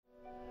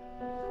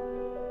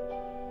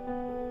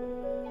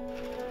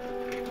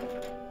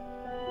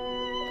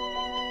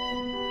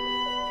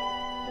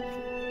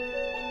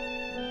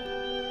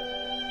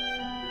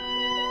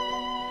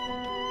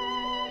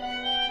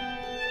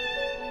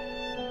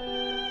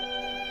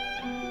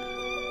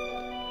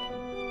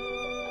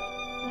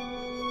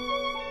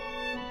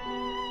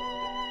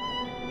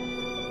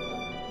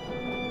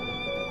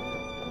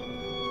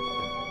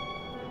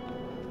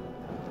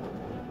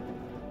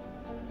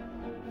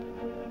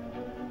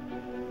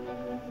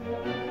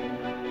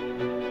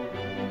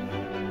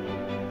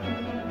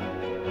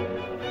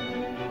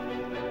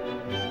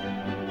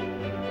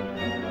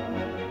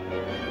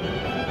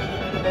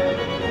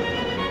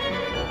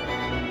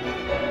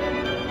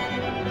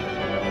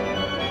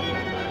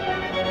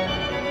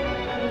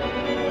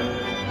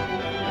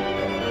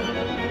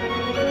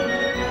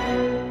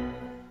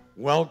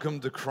Welcome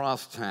to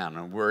Crosstown,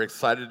 and we're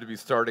excited to be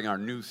starting our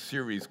new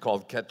series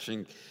called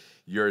Catching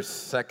Your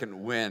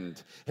Second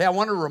Wind. Hey, I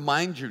want to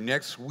remind you,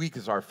 next week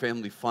is our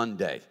Family Fun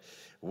Day.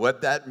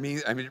 What that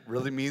means, it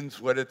really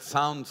means what it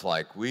sounds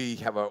like. We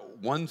have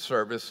one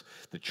service.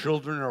 The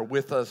children are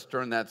with us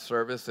during that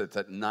service. It's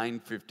at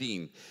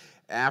 9:15.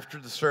 After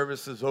the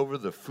service is over,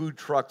 the food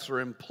trucks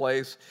are in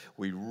place.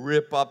 We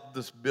rip up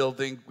this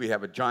building. We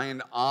have a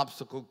giant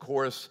obstacle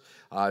course,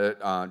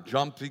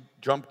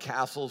 jump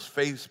castles,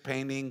 face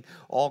painting,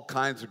 all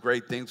kinds of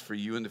great things for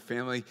you and the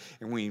family.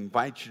 And we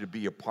invite you to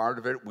be a part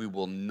of it. We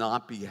will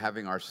not be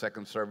having our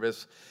second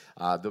service.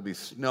 There'll be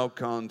snow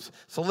cones.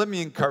 So let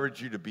me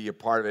encourage you to be a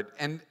part of it.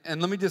 And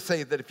let me just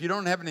say that if you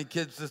don't have any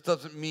kids, this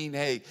doesn't mean,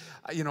 hey,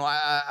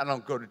 I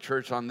don't go to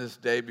church on this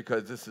day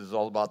because this is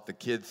all about the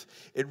kids.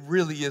 It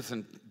really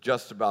isn't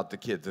just about the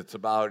kids. It's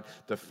about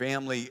the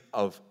family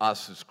of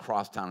us as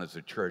Crosstown as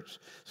a church.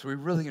 So we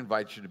really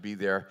invite you to be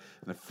there.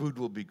 And the food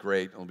will be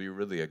great. It'll be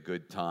really a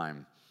good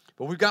time.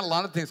 But we've got a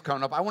lot of things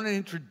coming up. I want to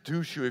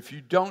introduce you, if you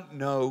don't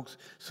know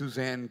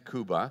Suzanne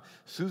Kuba.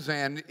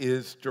 Suzanne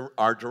is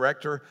our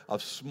Director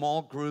of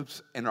Small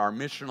Groups and our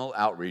Missional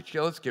Outreach.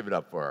 Yeah, let's give it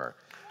up for her.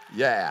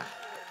 Yeah.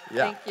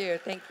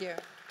 Thank you.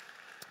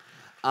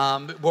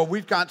 Well,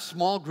 we've got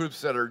small groups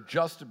that are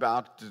just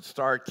about to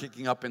start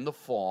kicking up in the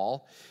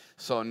fall.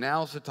 So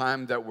now's the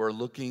time that we're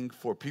looking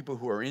for people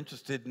who are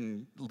interested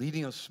in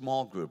leading a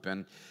small group.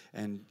 And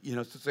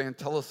Suzanne,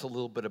 tell us a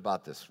little bit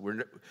about this.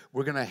 We're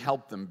going to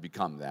help them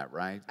become that,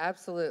 right?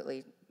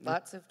 Absolutely.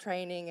 Lots of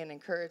training and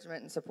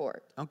encouragement and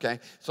support. Okay.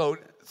 So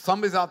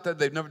somebody's out there,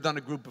 they've never done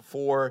a group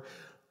before.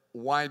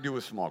 Why do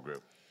a small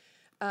group?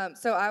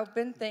 So I've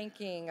been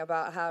thinking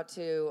about how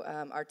to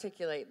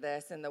articulate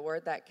this, and the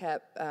word that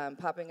kept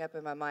popping up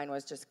in my mind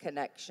was just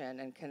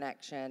connection.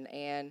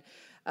 And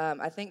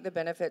I think the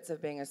benefits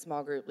of being a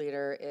small group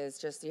leader is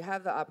just you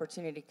have the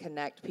opportunity to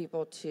connect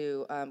people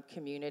to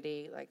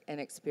community, and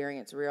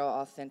experience real,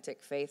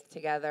 authentic faith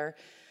together.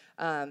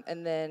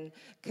 And then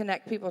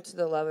connect people to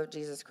the love of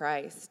Jesus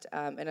Christ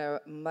in a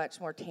much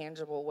more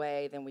tangible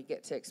way than we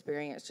get to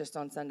experience just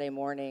on Sunday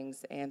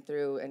mornings, and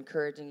through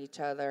encouraging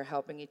each other,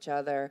 helping each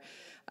other,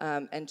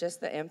 and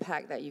just the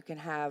impact that you can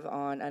have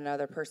on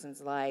another person's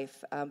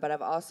life. But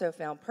I've also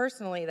found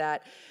personally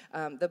that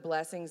the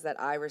blessings that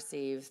I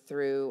receive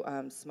through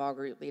small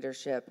group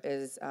leadership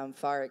is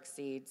far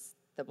exceeds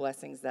the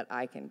blessings that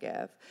I can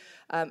give.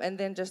 And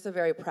then just a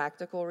very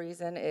practical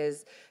reason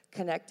is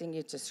connecting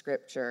you to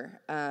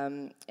Scripture.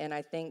 And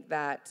I think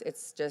that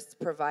it's just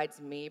provides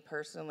me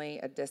personally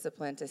a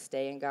discipline to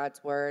stay in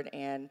God's Word,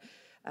 and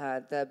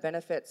the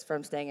benefits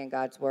from staying in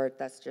God's Word,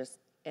 that's just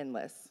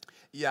endless.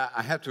 Yeah,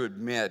 I have to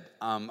admit,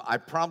 I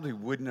probably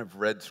wouldn't have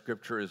read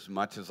Scripture as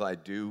much as I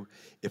do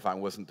if I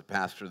wasn't the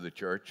pastor of the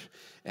church.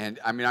 And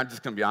I'm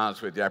just going to be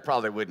honest with you, I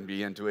probably wouldn't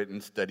be into it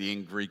and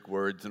studying Greek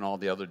words and all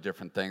the other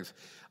different things.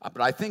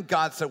 But I think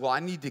God said, well, I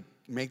need to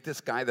make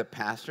this guy the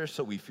pastor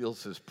so he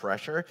feels his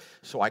pressure,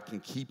 so I can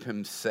keep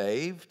him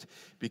saved,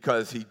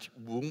 because he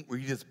won't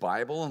read his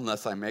Bible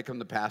unless I make him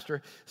the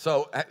pastor.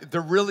 So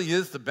there really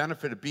is the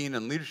benefit of being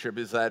in leadership,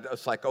 is that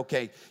it's like,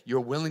 okay, you're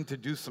willing to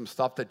do some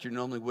stuff that you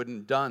normally wouldn't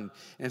have done.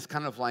 And it's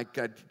kind of like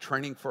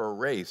training for a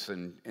race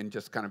and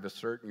just kind of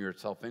asserting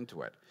yourself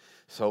into it.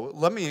 So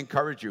let me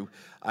encourage you.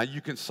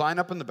 You can sign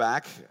up in the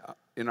back.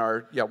 What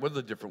are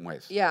the different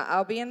ways? Yeah,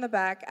 I'll be in the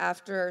back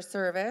after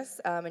service,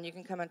 and you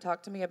can come and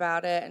talk to me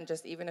about it. And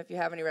just even if you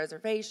have any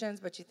reservations,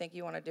 but you think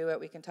you want to do it,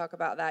 we can talk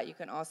about that. You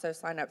can also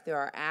sign up through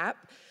our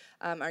app,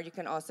 or you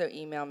can also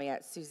email me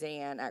at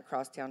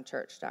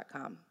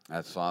suzanne@crosstownchurch.com.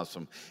 That's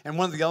awesome. And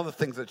one of the other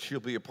things that she'll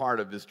be a part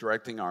of is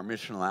directing our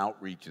missional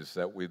outreaches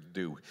that we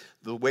do,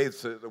 the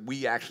ways that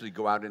we actually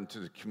go out into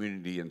the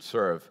community and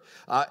serve.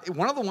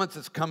 One of the ones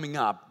that's coming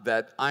up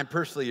that I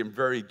personally am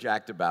very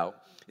jacked about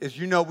is,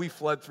 we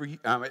flood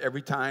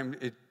every time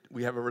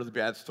we have a really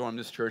bad storm,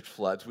 this church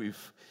floods.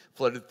 We've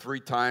flooded 3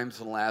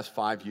 times in the last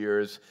 5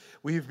 years.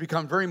 We've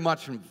become very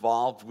much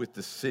involved with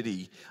the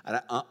city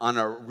on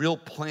a real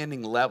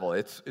planning level.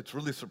 It's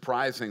really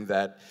surprising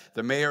that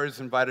the mayor has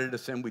invited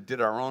us in. We did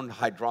our own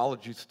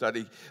hydrology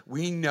study.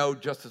 We know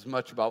just as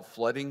much about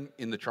flooding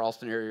in the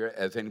Charleston area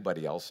as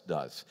anybody else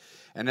does.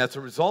 And as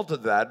a result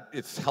of that,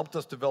 it's helped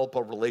us develop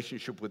a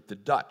relationship with the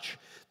Dutch.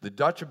 The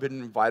Dutch have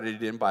been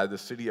invited in by the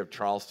city of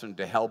Charleston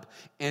to help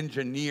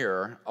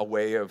engineer a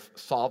way of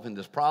solving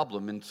this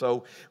problem. And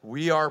so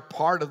we are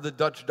part of the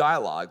Dutch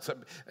dialogue. So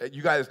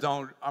you guys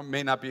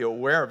may not be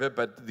aware of it,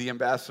 but the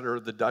ambassador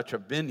of the Dutch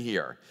have been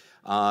here.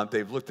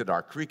 They've looked at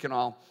our creek and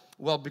all.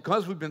 Well,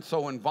 because we've been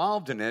so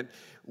involved in it,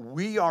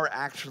 we are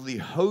actually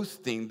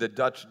hosting the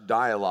Dutch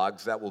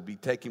dialogues that will be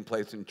taking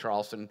place in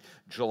Charleston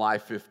July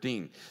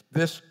 15.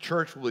 This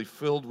church will be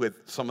filled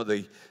with some of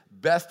the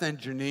best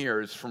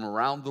engineers from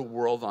around the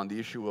world on the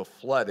issue of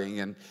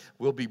flooding, and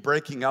we'll be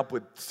breaking up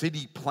with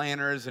city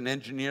planners and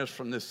engineers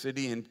from the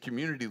city and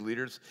community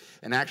leaders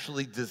and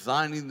actually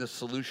designing the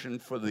solution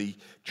for the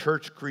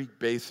Church Creek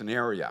Basin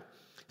area.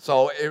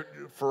 So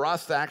for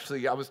us to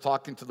actually, I was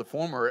talking to the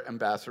former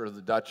ambassador of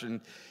the Dutch, and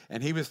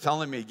he was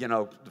telling me,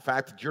 the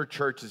fact that your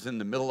church is in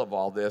the middle of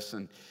all this,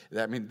 and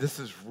I mean, this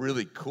is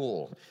really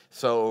cool.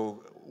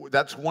 So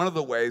that's one of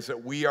the ways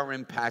that we are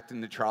impacting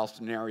the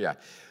Charleston area.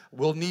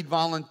 We'll need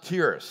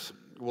volunteers.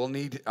 We'll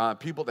need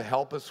people to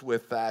help us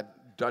with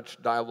that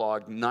Dutch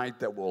Dialogue Night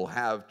that we'll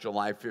have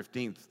July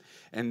 15th.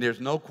 And there's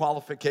no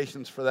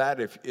qualifications for that.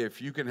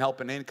 If you can help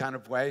in any kind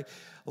of way,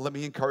 let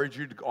me encourage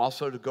you to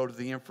also to go to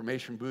the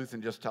information booth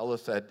and just tell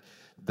us that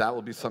that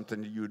will be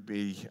something that you would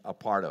be a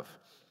part of.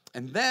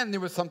 And then there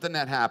was something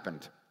that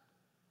happened.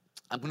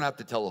 I'm going to have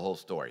to tell the whole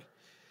story.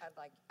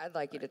 I'd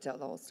like you to tell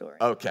the whole story.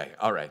 Okay,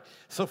 all right.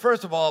 So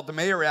first of all, the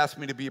mayor asked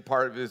me to be a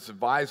part of his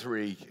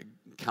advisory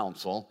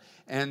council,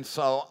 and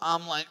so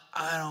I'm like,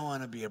 I don't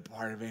want to be a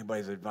part of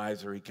anybody's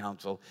advisory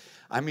council.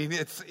 I mean,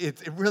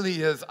 it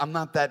really is. I'm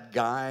not that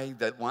guy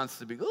that wants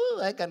to be.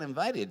 Oh, I got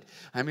invited.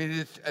 I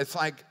mean, it's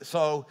like,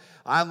 so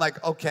I'm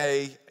like,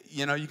 okay,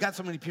 you got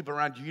so many people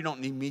around you. You don't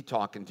need me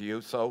talking to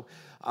you. So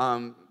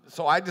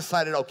I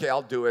decided, okay,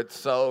 I'll do it.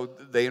 So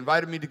they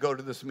invited me to go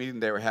to this meeting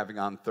they were having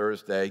on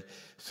Thursday.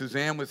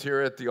 Suzanne was here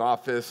at the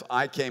office.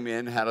 I came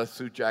in, had a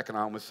suit jacket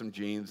on with some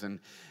jeans,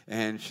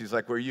 and she's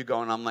like, where are you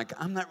going? I'm like,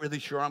 I'm not really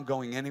sure I'm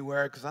going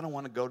anywhere because I don't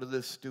want to go to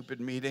this stupid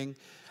meeting.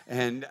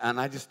 And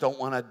I just don't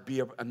want to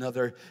be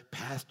another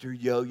pastor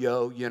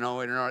yo-yo,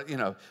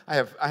 I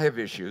have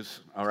issues,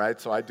 all right?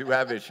 So I do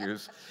have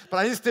issues. But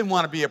I just didn't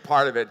want to be a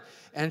part of it.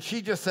 And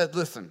she just said,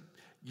 listen,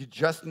 you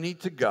just need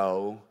to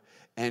go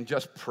and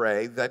just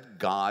pray that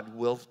God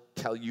will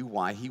tell you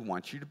why he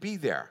wants you to be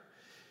there.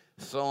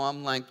 So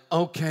I'm like,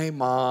 okay,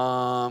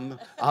 Mom,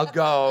 I'll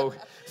go.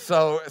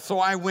 So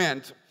I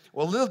went.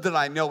 Well, little did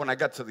I know when I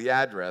got to the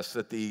address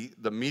that the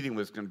meeting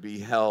was going to be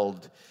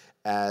held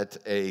at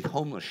a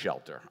homeless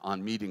shelter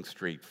on Meeting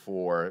Street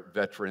for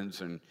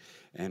veterans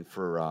and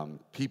for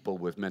people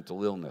with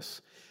mental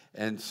illness.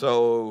 And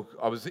so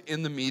I was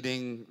in the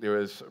meeting. There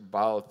was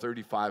about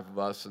 35 of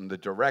us, and the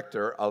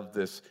director of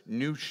this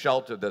new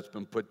shelter that's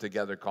been put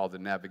together called the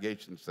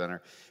Navigation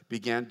Center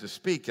began to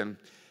speak. And,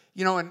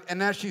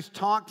 and as she's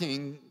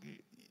talking,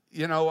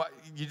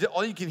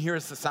 all you can hear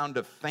is the sound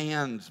of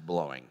fans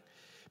blowing,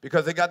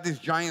 because they got these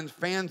giant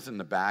fans in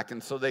the back.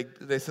 And so they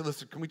said,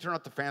 listen, can we turn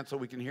off the fans so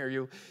we can hear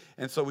you?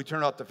 And so we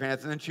turned off the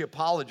fans. And then she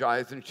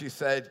apologized, and she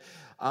said,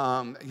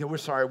 we're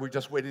sorry, we're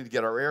just waiting to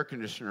get our air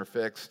conditioner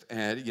fixed.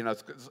 And,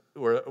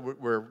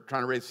 we're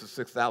trying to raise the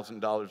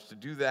 $6,000 to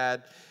do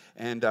that.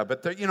 And,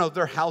 but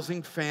they're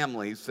housing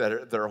families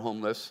that are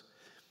homeless.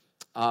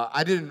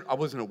 I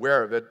wasn't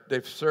aware of it.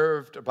 They've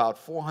served about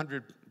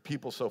 400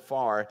 people so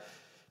far.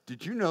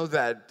 Did you know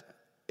that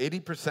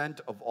 80%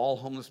 of all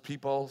homeless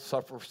people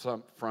suffer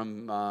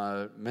from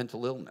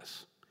mental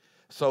illness?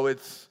 So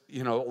it's,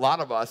 a lot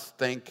of us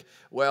think,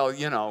 well,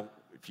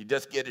 if you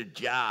just get a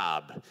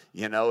job,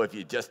 if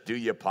you just do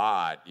your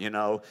part,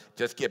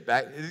 just get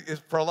back.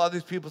 For a lot of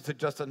these people, it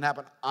just doesn't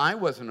happen. I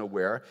wasn't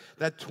aware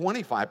that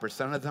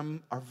 25% of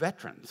them are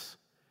veterans,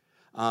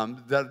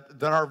 that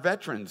our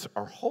veterans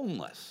are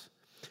homeless.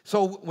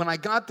 So when I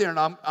got there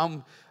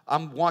and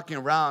I'm walking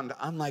around,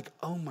 I'm like,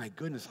 oh my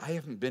goodness, I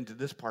haven't been to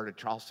this part of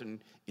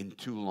Charleston in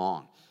too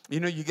long.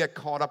 You get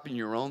caught up in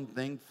your own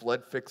thing,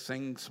 flood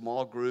fixing,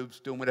 small groups,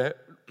 doing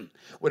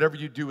whatever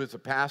you do as a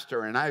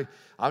pastor. And I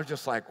was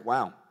just like,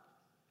 wow.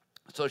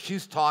 So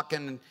she's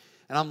talking,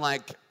 and I'm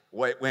like,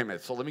 wait a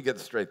minute. So let me get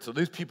this straight. So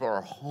these people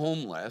are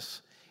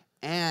homeless,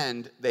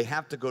 and they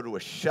have to go to a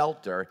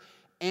shelter,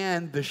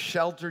 and the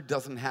shelter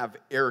doesn't have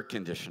air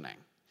conditioning.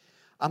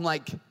 I'm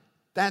like,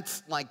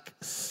 that's like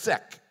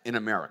sick in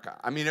America.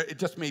 I mean, it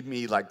just made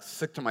me like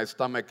sick to my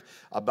stomach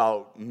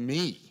about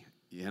me,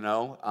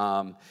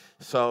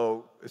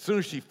 So as soon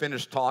as she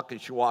finished talking,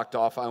 she walked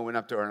off. I went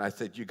up to her and I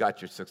said, you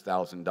got your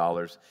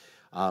 $6,000.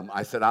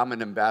 I said, I'm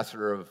an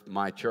ambassador of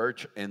my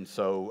church, and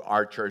so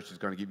our church is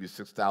going to give you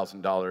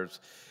 $6,000.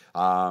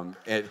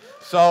 And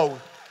so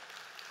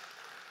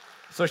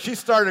she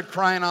started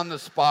crying on the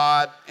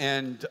spot,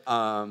 and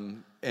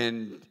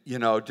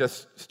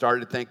just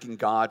started thanking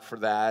God for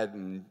that,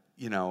 and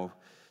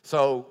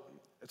so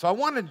I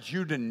wanted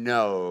you to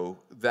know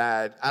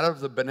that out of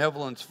the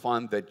benevolence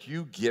fund that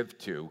you give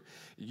to,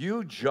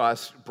 you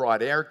just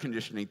brought air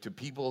conditioning to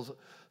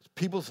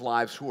people's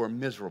lives who are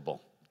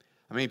miserable.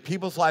 I mean,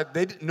 people's lives,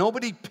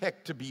 nobody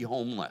picked to be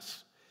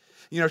homeless.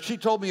 She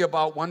told me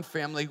about one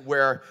family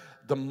where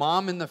the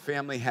mom in the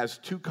family has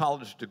 2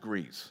 college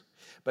degrees,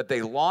 but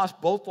they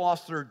both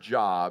lost their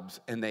jobs,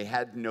 and they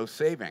had no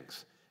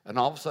savings. And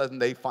all of a sudden,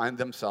 they find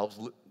themselves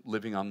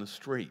living on the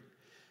street.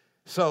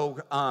 So,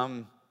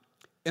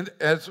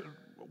 as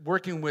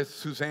working with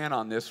Suzanne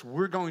on this,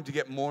 we're going to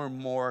get more and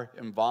more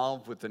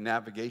involved with the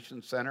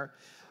Navigation Center.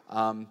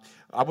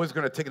 I was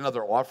going to take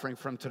another offering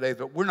from today,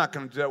 but we're not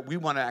going to do that. We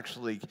want to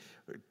actually,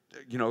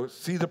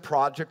 see the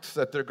projects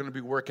that they're going to be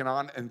working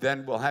on, and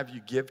then we'll have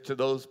you give to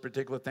those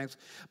particular things.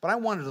 But I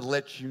wanted to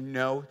let you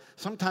know,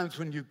 sometimes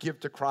when you give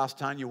to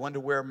Crosstown, you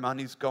wonder where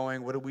money's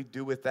going. What do we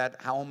do with that?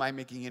 How am I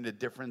making it a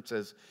difference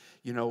as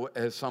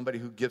somebody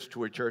who gives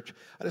to a church?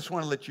 I just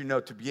want to let you know,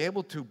 to be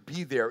able to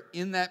be there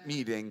in that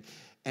meeting,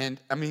 and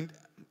I mean,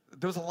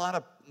 there was a lot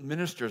of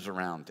ministers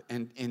around,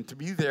 and to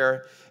be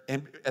there,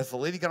 and as the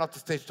lady got off the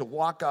stage, to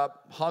walk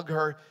up, hug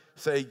her,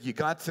 say, you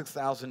got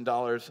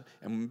 $6,000,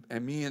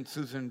 and me and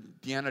Susan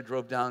Deanna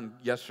drove down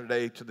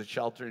yesterday to the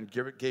shelter and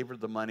gave her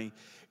the money.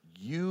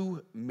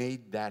 You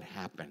made that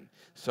happen.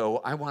 So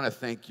I want to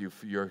thank you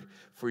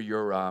for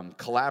your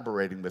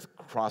collaborating with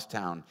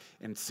Crosstown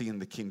and seeing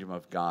the kingdom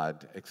of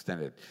God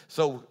extended.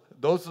 So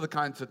those are the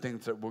kinds of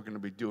things that we're going to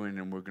be doing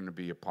and we're going to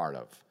be a part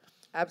of.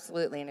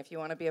 Absolutely, and if you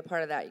want to be a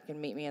part of that, you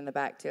can meet me in the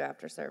back, too,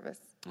 after service.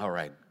 All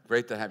right.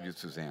 Great to have you,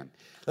 Suzanne.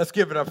 Let's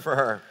give it up for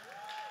her.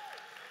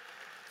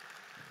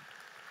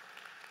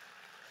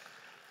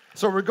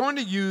 So we're going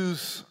to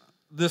use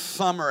this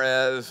summer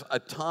as a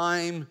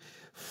time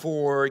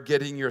for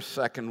getting your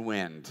second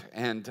wind.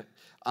 And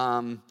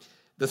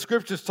the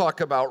scriptures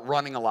talk about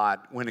running a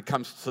lot when it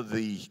comes to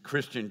the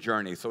Christian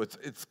journey. So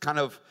it's kind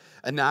of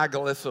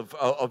analogous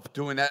of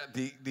doing that.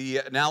 The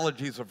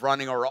analogies of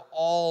running are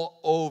all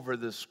over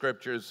the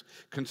scriptures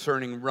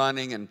concerning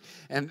running.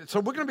 And so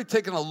we're going to be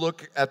taking a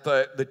look at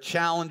the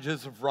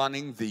challenges of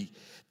running,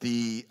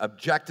 the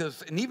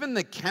objectives, and even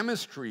the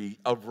chemistry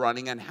of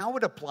running and how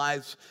it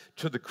applies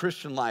to the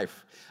Christian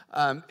life.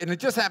 And it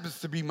just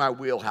happens to be my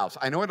wheelhouse.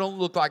 I know I don't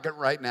look like it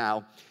right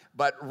now,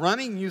 but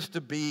running used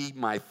to be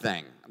my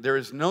thing. There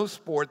is no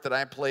sport that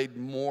I played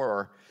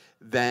more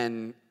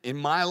than in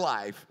my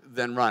life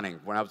than running.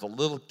 When I was a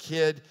little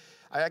kid,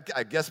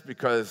 I guess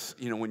because,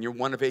 when you're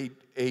one of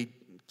eight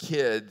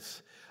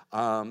kids,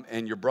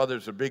 and your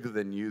brothers are bigger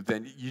than you,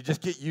 then you just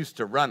get used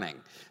to running.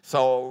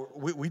 So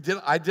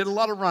I did a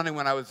lot of running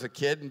when I was a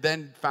kid, and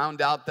then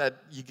found out that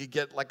you could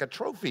get like a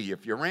trophy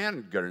if you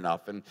ran good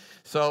enough. And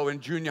so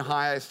in junior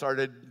high, I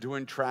started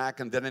doing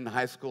track, and then in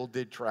high school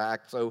did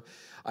track. So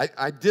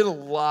I did a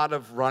lot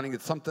of running.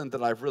 It's something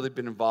that I've really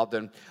been involved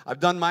in. I've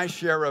done my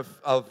share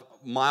of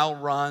mile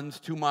runs,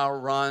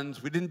 2-mile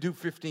runs. We didn't do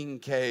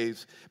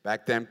 15Ks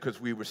back then because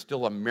we were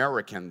still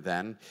American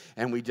then,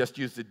 and we just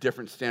used a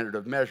different standard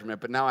of measurement.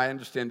 But now I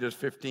understand there's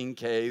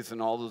 15Ks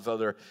and all those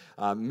other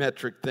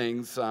metric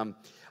things.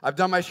 I've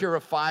done my share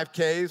of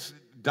 5Ks,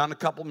 done a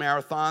couple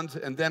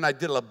marathons, and then I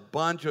did a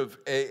bunch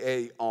of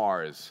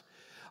AARs.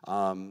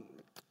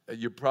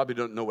 You probably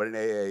don't know what an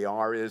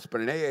AAR is, but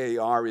an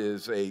AAR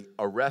is a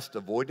arrest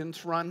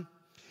avoidance run.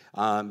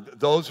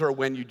 Those are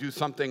when you do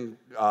something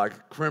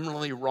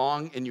criminally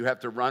wrong and you have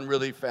to run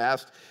really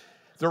fast.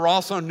 They're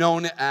also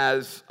known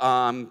as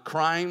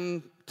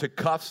crime to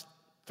cuffs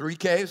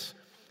 3Ks.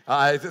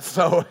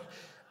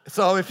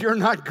 So if you're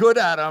not good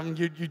at them,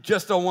 you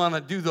just don't want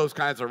to do those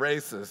kinds of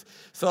races.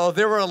 So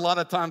there were a lot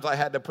of times I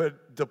had to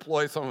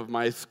deploy some of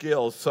my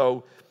skills.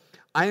 So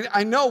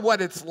I know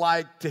what it's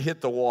like to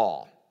hit the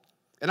wall.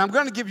 And I'm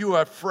going to give you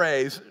a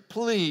phrase,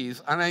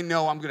 please, and I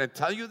know I'm going to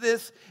tell you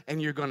this,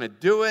 and you're going to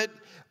do it,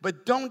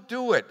 but don't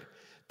do it.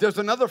 There's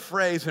another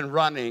phrase in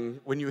running,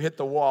 when you hit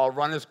the wall,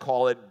 runners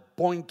call it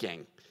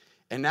boinking.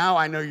 And now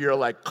I know you're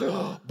like,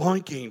 oh,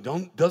 boinking,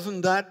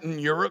 doesn't that in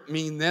Europe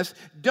mean this?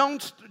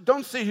 Don't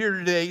sit here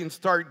today and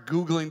start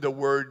Googling the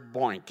word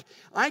boink.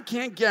 I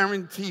can't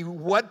guarantee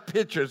what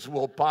pictures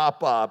will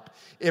pop up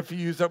if you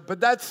use it, but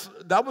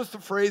that was the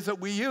phrase that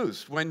we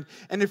used. And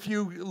if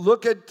you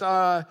look at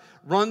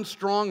Run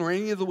Strong or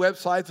any of the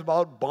websites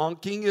about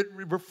bonking, it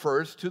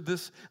refers to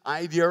this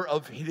idea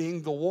of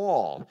hitting the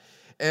wall.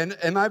 And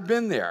I've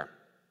been there.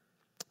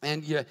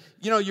 And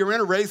you're in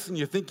a race and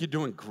you think you're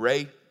doing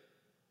great.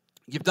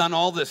 You've done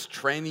all this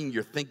training,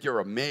 you think you're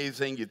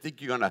amazing, you think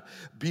you're going to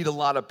beat a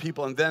lot of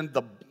people, and then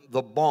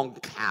the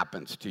bonk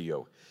happens to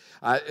you.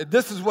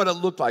 This is what it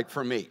looked like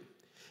for me.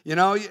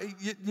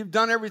 You've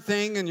done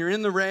everything, and you're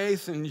in the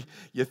race, and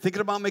you're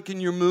thinking about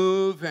making your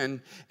move,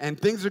 and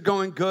things are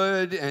going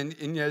good, and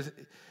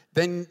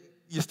then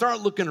you start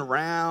looking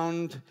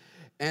around,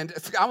 and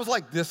I was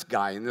like this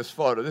guy in this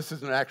photo. This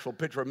isn't an actual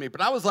picture of me,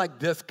 but I was like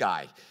this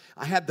guy.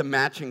 I had the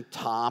matching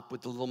top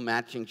with the little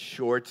matching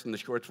shorts, and the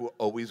shorts were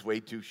always way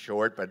too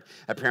short, but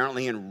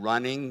apparently in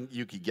running,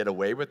 you could get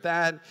away with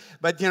that.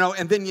 But,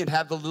 and then you'd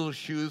have the little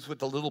shoes with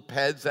the little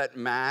peds that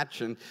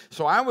match, and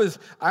so I was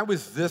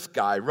this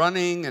guy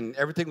running, and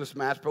everything was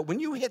matched. But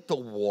when you hit the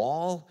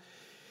wall,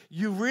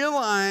 you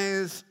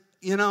realize,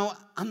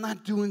 I'm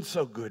not doing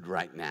so good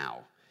right now.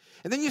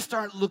 And then you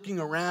start looking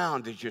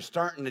around as you're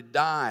starting to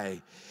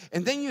die,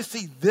 and then you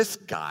see this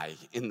guy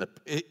in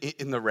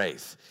the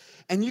race.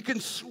 And you can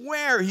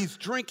swear he's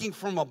drinking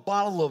from a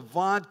bottle of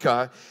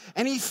vodka,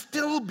 and he's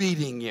still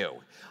beating you.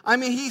 I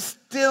mean, he's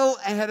still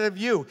ahead of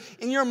you.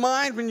 In your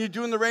mind, when you're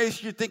doing the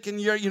race, you're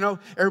thinking,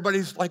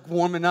 everybody's like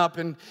warming up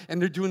and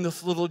they're doing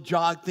this little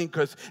jog thing,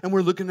 and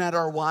we're looking at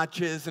our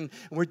watches and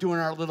we're doing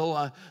our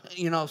little,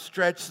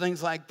 stretch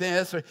things like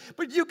this.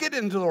 But you get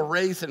into the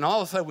race, and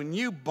all of a sudden, when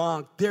you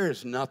bunk,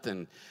 there's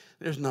nothing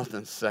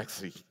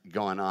sexy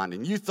going on.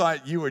 And you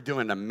thought you were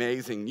doing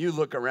amazing. You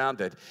look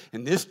around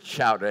and this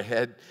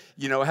chowderhead,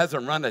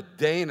 hasn't run a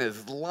day in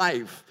his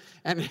life.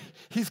 And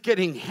he's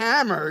getting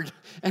hammered,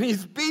 and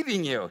he's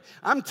beating you.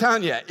 I'm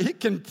telling you, it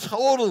can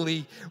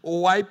totally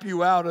wipe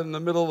you out in the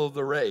middle of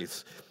the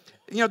race.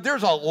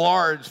 There's a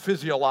large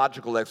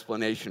physiological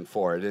explanation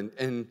for it,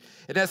 and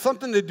it has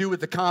something to do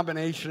with the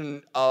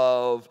combination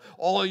of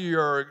all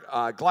your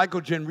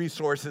glycogen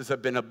resources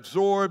have been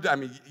absorbed. I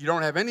mean, you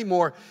don't have any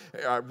more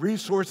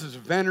resources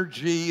of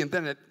energy, and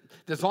then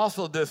there's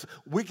also this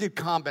wicked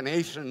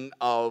combination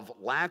of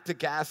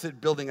lactic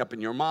acid building up in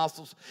your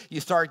muscles.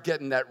 You start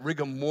getting that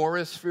rigor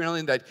mortis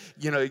feeling, that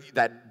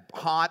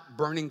hot,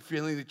 burning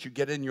feeling that you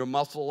get in your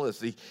muscle as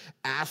the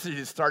acid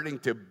is starting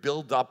to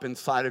build up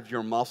inside of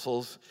your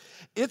muscles.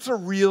 It's a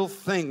real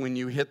thing when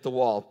you hit the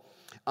wall.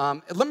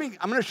 I'm going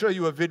to show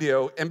you a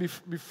video, and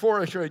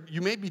before I show it,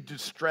 you may be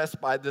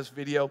distressed by this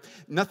video.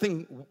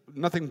 Nothing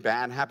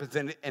bad happens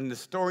in it, and the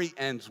story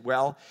ends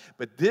well,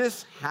 but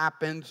this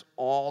happens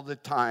all the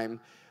time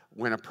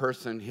when a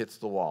person hits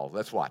the wall.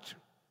 Let's watch.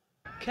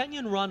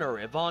 Kenyan runner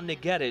Yvonne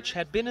Ngetic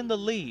had been in the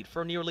lead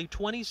for nearly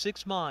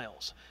 26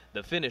 miles.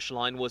 The finish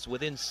line was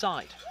within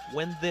sight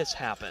when this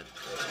happened.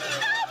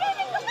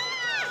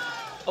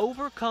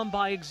 Overcome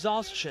by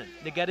exhaustion,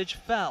 Ngetic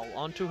fell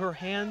onto her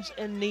hands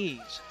and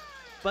knees,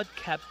 but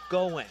kept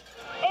going.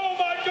 Oh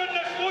my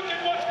goodness, look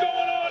at what's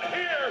going on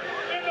here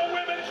in the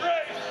women's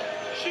race.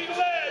 She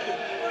led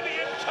for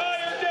the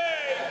entire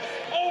day.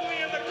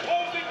 Only in the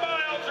closing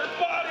miles, her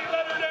body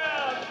let her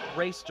down.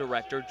 Race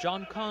director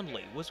John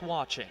Conley was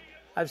watching.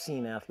 I've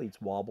seen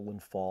athletes wobble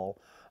and fall.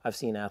 I've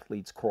seen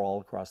athletes crawl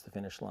across the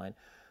finish line.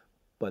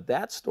 But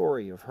that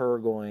story of her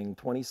going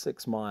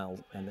 26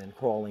 miles and then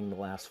crawling the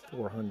last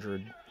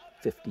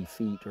 450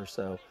 feet or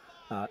so,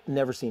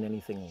 never seen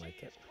anything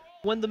like it.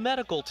 When the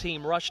medical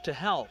team rushed to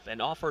help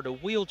and offered a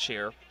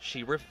wheelchair,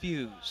 she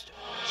refused.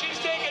 She's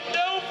taking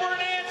no for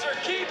an answer.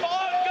 Keep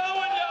on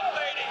going, young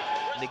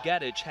lady.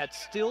 Ngetic had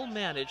still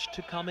managed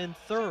to come in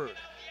third.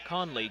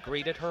 Conley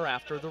greeted her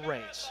after the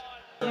race.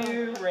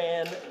 You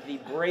ran the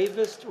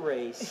bravest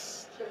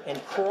race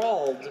and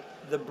crawled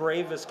the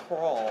bravest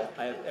crawl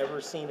I have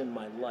ever seen in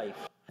my life.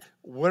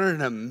 What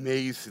an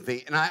amazing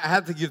thing. And I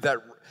have to give that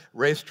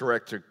race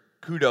director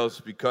kudos,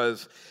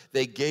 because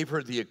they gave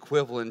her the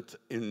equivalent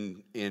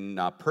in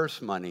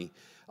purse money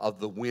of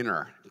the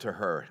winner to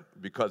her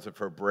because of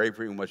her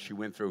bravery and what she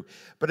went through.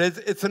 But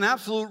it's an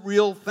absolute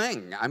real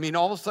thing. I mean,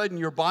 all of a sudden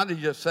your body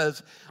just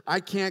says, I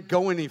can't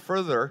go any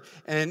further,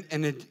 and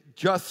it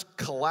just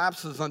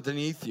collapses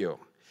underneath you.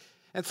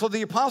 And so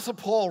the Apostle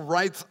Paul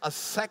writes a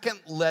second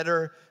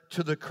letter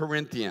to the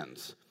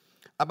Corinthians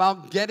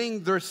about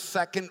getting their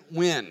second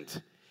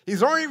wind.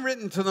 He's already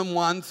written to them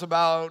once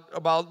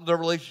about their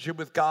relationship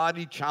with God.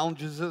 He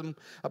challenges them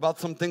about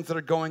some things that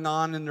are going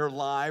on in their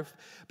life.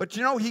 But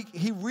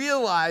he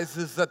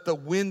realizes that the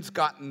wind's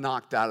gotten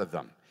knocked out of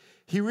them.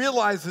 He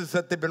realizes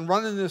that they've been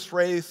running this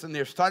race and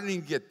they're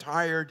starting to get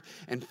tired,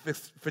 and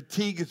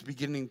fatigue is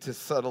beginning to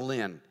settle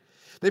in.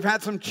 They've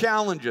had some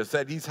challenges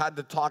that he's had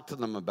to talk to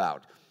them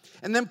about.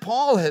 And then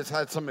Paul has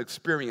had some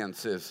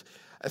experiences,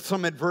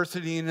 some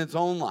adversity in his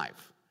own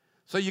life.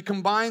 So you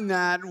combine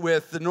that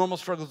with the normal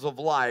struggles of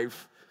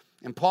life,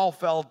 and Paul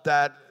felt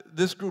that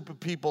this group of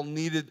people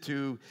needed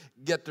to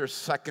get their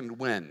second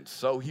wind.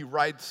 So he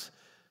writes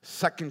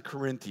 2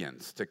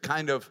 Corinthians to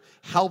kind of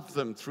help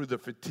them through the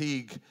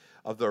fatigue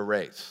of their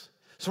race.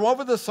 So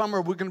over the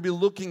summer, we're going to be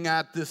looking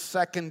at this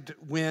second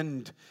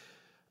wind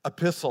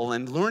epistle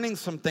and learning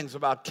some things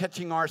about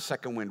catching our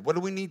second wind. What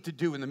do we need to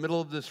do in the middle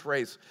of this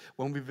race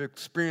when we've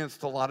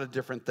experienced a lot of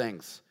different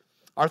things?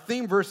 Our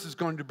theme verse is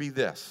going to be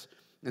this.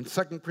 In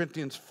 2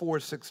 Corinthians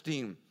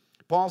 4:16,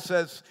 Paul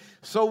says,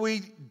 "So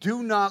we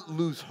do not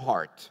lose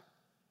heart.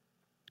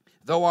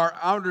 Though our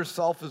outer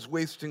self is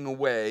wasting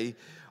away,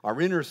 our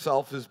inner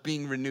self is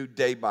being renewed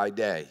day by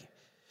day.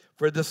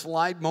 For this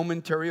light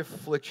momentary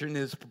affliction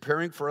is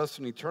preparing for us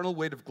an eternal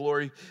weight of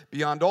glory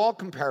beyond all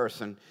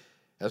comparison,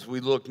 as we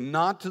look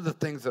not to the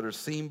things that are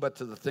seen, but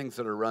to the things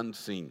that are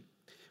unseen.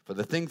 For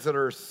the things that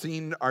are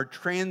seen are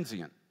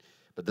transient,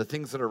 but the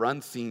things that are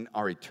unseen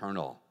are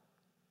eternal."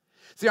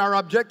 See, our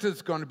objective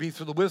is going to be,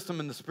 through the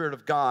wisdom and the Spirit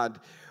of God,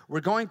 we're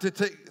going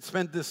to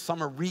spend this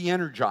summer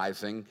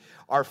re-energizing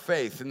our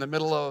faith in the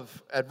middle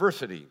of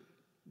adversity,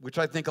 which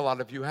I think a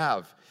lot of you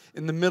have.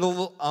 In the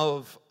middle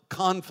of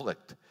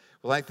conflict,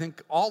 well, I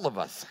think all of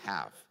us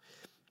have.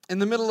 In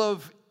the middle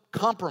of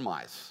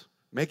compromise,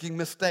 making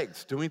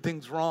mistakes, doing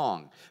things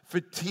wrong,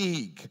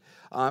 fatigue,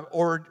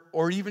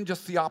 or even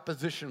just the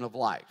opposition of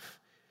life.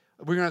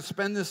 We're going to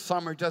spend this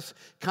summer just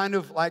kind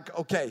of like,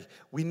 okay,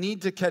 we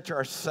need to catch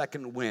our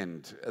second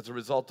wind as a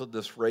result of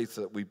this race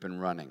that we've been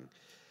running.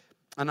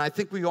 And I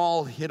think we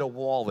all hit a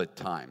wall at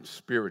times,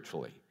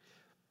 spiritually,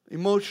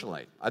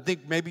 emotionally. I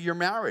think maybe your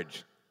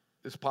marriage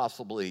has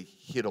possibly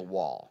hit a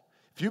wall.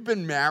 If you've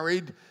been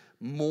married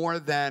more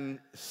than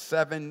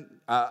 7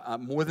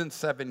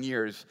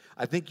 years,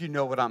 I think you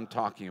know what I'm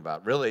talking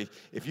about. Really,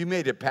 if you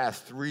made it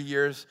past 3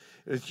 years,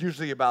 it's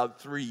usually about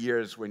 3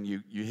 years when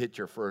you hit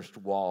your first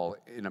wall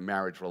in a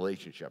marriage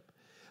relationship.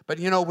 But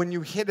you know, when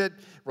you hit it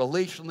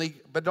relationally,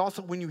 but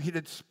also when you hit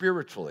it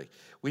spiritually,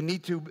 we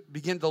need to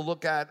begin to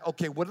look at,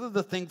 okay, what are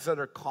the things that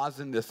are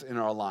causing this in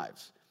our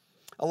lives?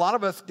 A lot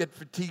of us get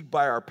fatigued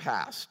by our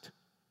past.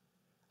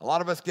 A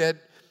lot of us get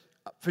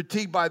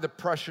fatigued by the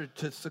pressure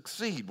to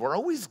succeed. We're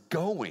always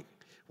going.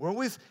 We're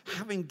always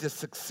having to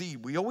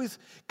succeed. We always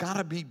got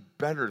to be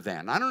better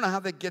than. I don't know how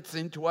that gets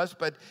into us,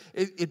 but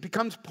it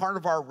becomes part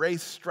of our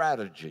race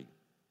strategy.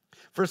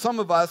 For some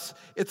of us,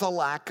 it's a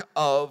lack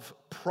of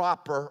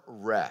proper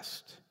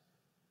rest.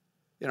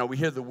 You know, we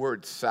hear the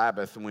word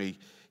Sabbath, and we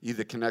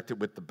either connect it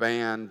with the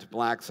band,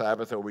 Black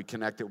Sabbath, or we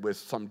connect it with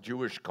some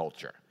Jewish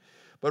culture.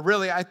 But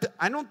really,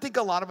 I don't think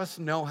a lot of us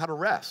know how to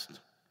rest.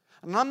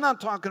 And I'm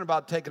not talking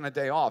about taking a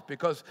day off,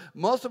 because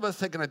most of us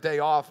taking a day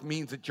off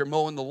means that you're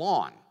mowing the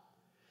lawn.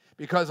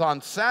 Because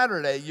on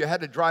Saturday, you had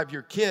to drive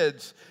your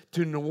kids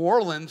to New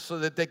Orleans so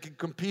that they could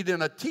compete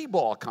in a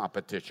T-ball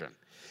competition.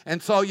 And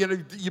so, you know,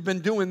 you've been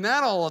doing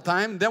that all the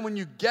time. Then when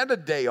you get a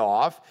day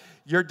off,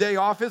 your day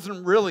off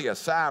isn't really a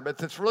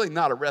Sabbath. It's really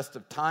not a rest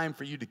of time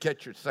for you to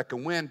catch your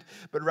second wind,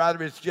 but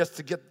rather it's just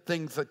to get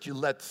things that you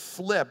let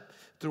slip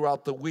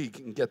throughout the week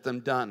and get them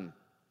done.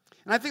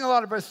 And I think a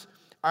lot of us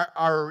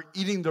are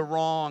eating the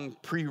wrong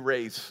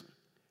pre-race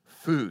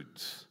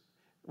foods,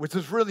 which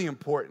is really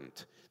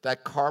important.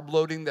 That carb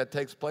loading that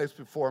takes place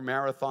before a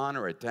marathon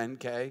or a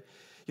 10K.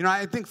 You know,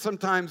 I think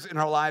sometimes in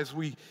our lives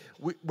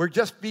we're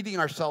just feeding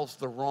ourselves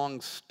the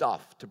wrong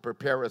stuff to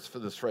prepare us for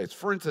this race.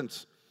 For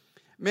instance,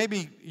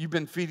 maybe you've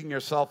been feeding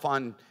yourself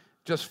on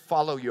just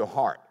follow your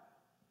heart.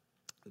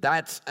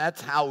 That's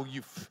how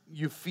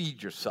you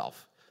feed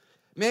yourself.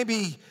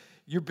 Maybe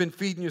you've been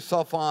feeding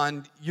yourself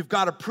on you've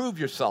got to prove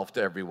yourself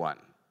to everyone.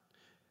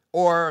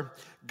 Or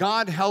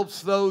God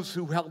helps those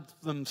who help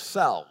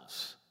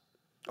themselves.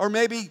 Or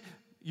maybe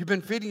you've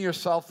been feeding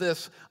yourself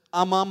this,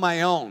 I'm on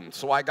my own,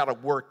 so I got to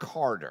work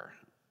harder.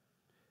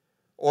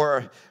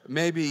 Or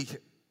maybe,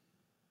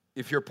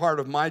 if you're part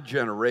of my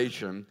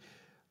generation,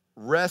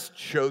 rest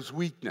shows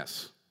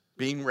weakness.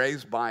 Being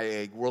raised by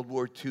a World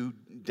War II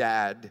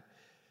dad,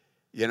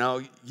 you know,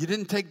 you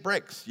didn't take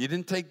breaks. You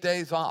didn't take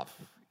days off.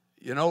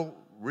 You know,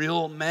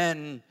 real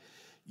men,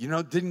 you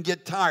know, didn't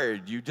get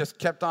tired. You just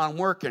kept on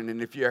working.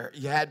 And if you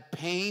had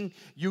pain,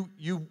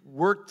 you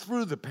worked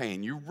through the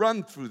pain. You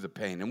run through the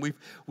pain. And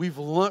we've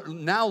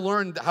now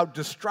learned how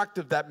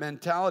destructive that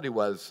mentality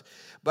was.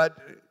 But,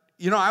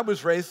 you know, I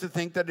was raised to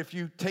think that if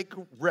you take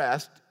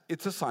rest,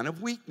 it's a sign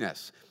of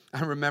weakness.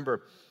 I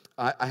remember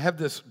I have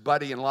this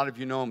buddy, and a lot of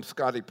you know him,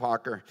 Scotty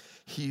Parker.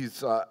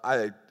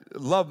 I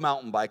love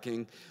mountain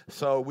biking.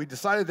 So we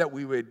decided that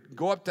we would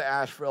go up to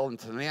Asheville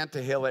into the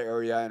Nantahala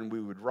area, and we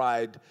would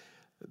ride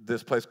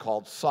this place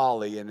called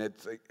Solly, and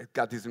it's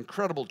got these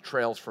incredible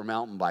trails for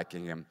mountain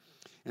biking.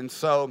 And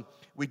so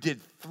we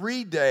did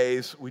 3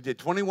 days. We did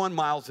 21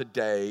 miles a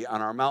day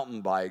on our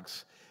mountain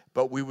bikes,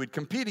 but we would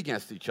compete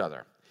against each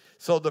other.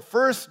 So the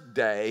first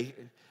day,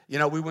 you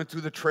know, we went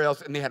through the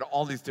trails, and they had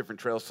all these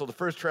different trails. So the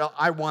first trail,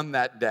 I won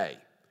that day.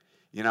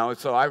 You know,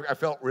 so I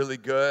felt really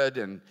good,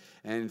 and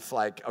it's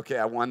like, okay,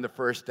 I won the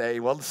first day.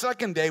 Well, the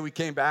second day we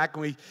came back,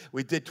 and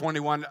we did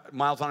 21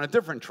 miles on a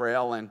different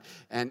trail, and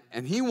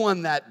he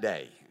won that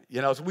day.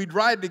 You know, so we'd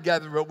ride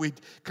together, but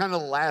we'd kind of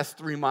the last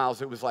 3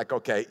 miles, it was like,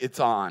 okay, it's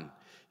on.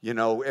 You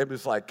know, it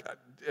was like,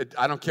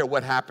 I don't care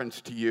what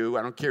happens to you.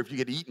 I don't care if you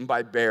get eaten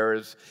by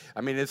bears. I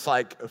mean, it's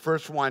like the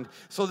first one.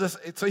 So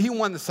he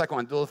won the second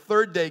one. The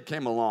third day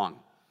came along,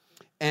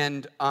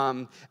 and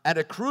at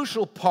a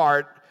crucial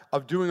part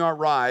of doing our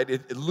ride,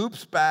 it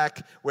loops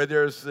back where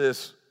there's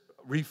this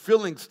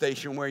refilling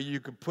station where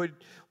you could put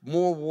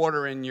more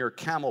water in your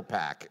camel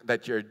pack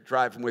that you're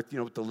driving with, you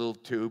know, with the little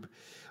tube.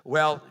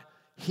 Well,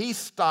 he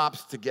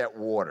stops to get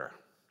water.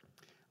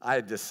 I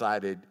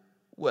decided,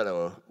 what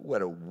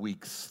a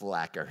weak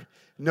slacker.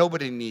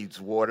 Nobody needs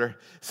water.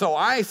 So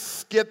I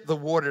skipped the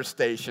water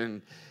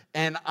station,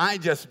 and I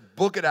just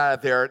book it out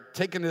of there,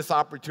 taking this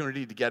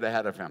opportunity to get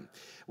ahead of him.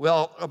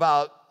 Well,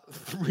 about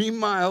 3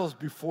 miles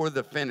before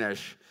the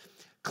finish,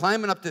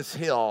 climbing up this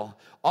hill,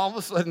 all of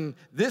a sudden,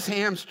 this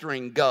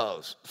hamstring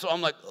goes. So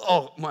I'm like,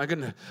 oh, my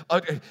goodness.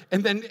 Okay.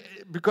 And then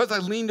because I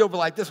leaned over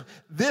like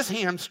this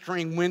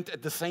hamstring went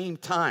at the same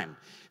time.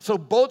 So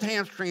both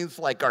hamstrings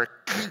are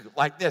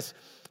like this.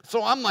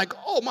 So I'm like,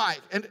 oh, my.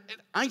 And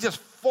I just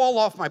fall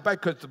off my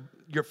bike because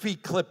your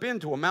feet clip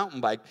into a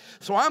mountain bike.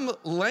 So I'm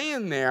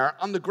laying there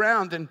on the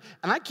ground, and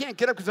I can't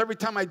get up because every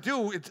time I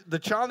do, the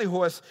Charlie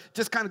horse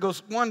just kind of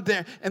goes one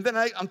there, and then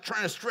I'm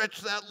trying to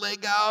stretch that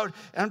leg out,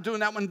 and I'm doing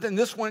that one, then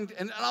this one,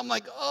 and I'm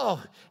like,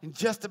 oh. And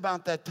just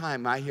about that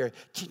time, I hear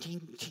ching,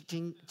 ching,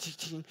 ching, ching,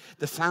 ching,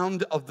 the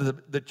sound of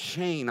the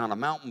chain on a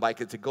mountain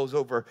bike as it goes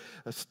over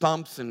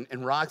stumps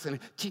and rocks, and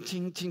ching,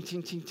 ching, ching,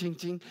 ching, ching, ching,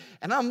 ching.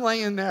 And I'm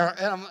laying there,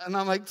 and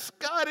I'm like,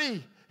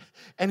 Scotty.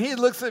 And he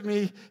looks at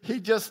me, he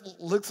just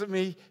looks at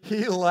me,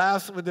 he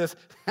laughs with this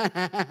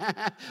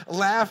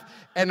laugh,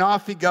 and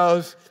off he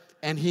goes,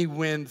 and he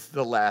wins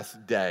the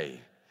last day.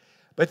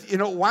 But you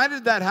know, why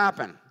did that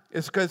happen?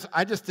 It's because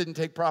I just didn't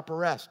take proper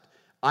rest.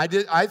 I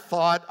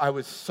thought I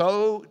was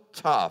so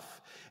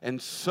tough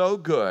and so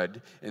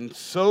good and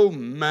so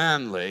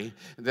manly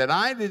that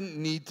I didn't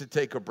need to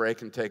take a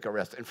break and take a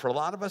rest. And for a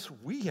lot of us,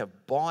 we have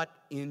bought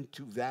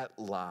into that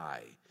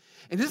lie.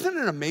 And isn't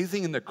it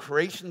amazing in the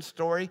creation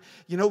story?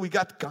 You know, we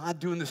got God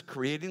doing this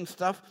creating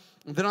stuff.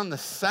 And then on the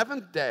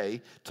seventh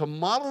day, to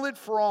model it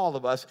for all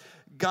of us,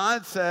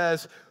 God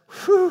says,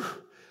 whew,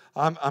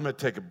 I'm going to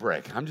take a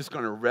break. I'm just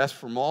going to rest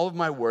from all of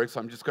my work,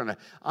 so I'm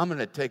going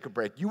to take a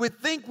break. You would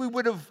think we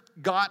would have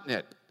gotten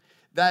it.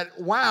 That,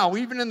 wow,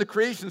 even in the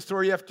creation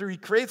story, after he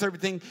creates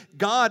everything,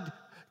 God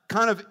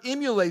kind of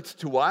emulates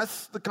to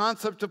us the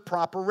concept of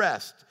proper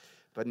rest.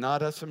 But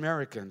not us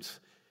Americans.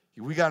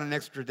 We got an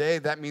extra day,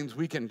 that means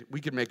we can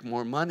make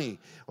more money,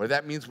 or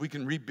that means we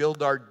can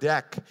rebuild our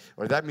deck,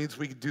 or that means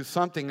we can do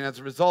something, and as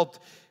a result,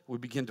 we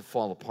begin to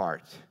fall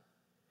apart.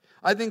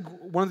 I think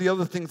one of the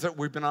other things that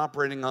we've been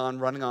running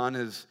on,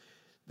 is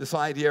this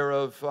idea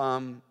of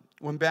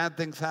when bad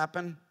things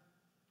happen,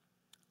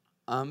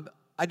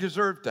 I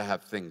deserve to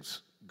have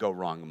things go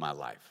wrong in my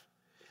life.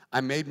 I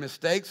made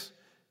mistakes,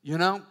 you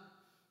know,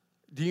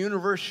 the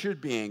universe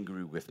should be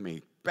angry with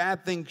me.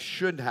 Bad things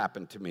should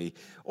happen to me,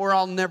 or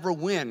I'll never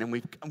win, and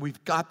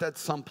we've got that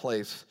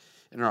someplace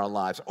in our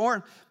lives.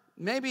 Or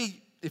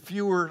maybe if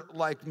you were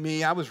like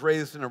me, I was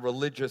raised in a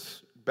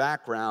religious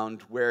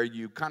background where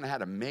you kind of had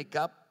to make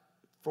up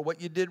for what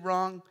you did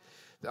wrong.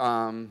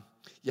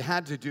 You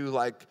had to do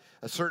like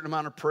a certain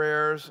amount of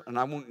prayers, and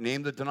I won't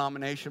name the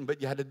denomination,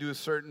 but you had to do a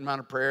certain amount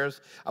of prayers.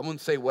 I won't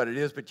say what it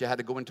is, but you had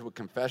to go into a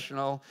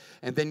confessional,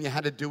 and then you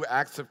had to do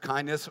acts of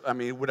kindness. I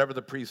mean, whatever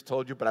the priest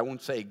told you, but I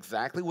won't say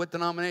exactly what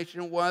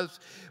denomination it was.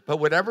 But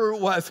whatever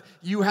it was,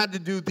 you had to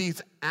do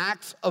these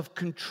acts of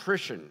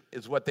contrition,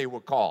 is what they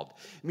were called.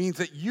 It means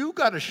that you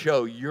got to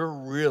show you're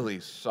really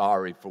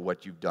sorry for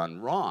what you've done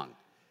wrong.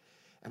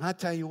 And I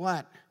tell you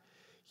what,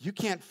 you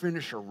can't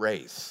finish a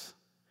race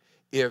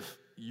if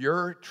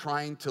you're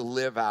trying to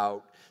live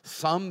out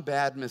some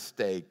bad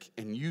mistake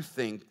and you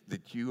think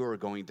that you are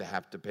going to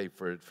have to pay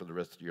for it for the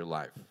rest of your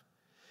life.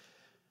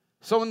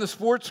 So in the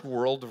sports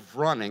world of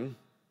running,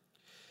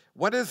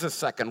 what is a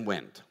second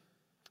wind?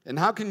 And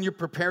how can you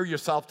prepare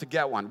yourself to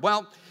get one?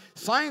 Well,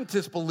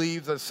 scientists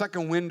believe that a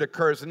second wind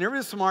occurs, and there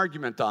is some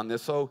argument on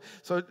this, so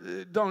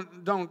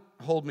don't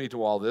hold me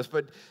to all this,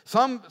 but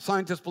some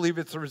scientists believe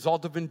it's a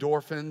result of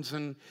endorphins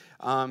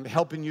and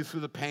helping you through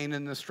the pain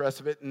and the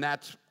stress of it, and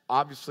that's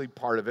obviously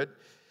part of it.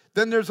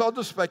 Then there's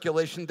other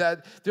speculation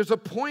that there's a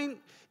point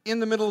in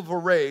the middle of a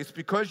race,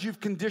 because you've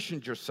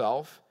conditioned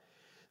yourself,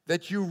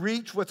 that you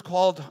reach what's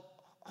called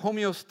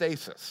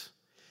homeostasis.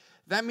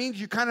 That means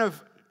you kind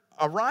of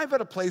arrive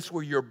at a place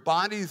where your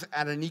body's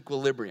at an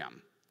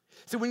equilibrium.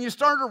 So when you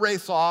start a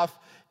race off,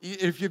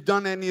 if you've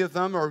done any of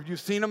them or you've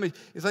seen them,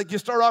 it's like you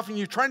start off and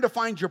you're trying to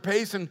find your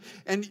pace, and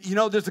you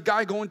know, there's a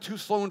guy going too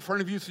slow in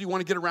front of you, so you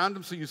want to get around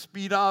him, so you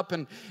speed up,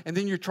 and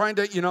then you're trying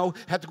to, you know,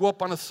 have to go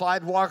up on a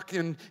sidewalk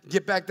and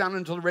get back down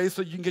into the race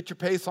so you can get your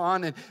pace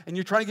on, and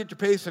you're trying to get your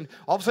pace, and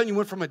all of a sudden you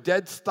went from a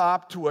dead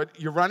stop to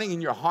you're running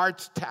and your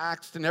heart's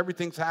taxed and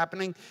everything's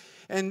happening,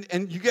 and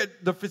you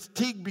get, the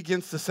fatigue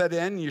begins to set in,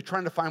 and you're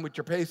trying to find what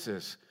your pace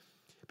is.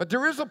 But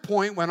there is a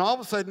point when all of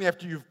a sudden,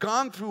 after you've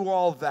gone through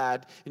all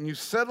that and you've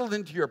settled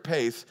into your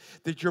pace,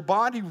 that your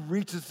body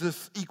reaches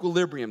this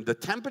equilibrium. The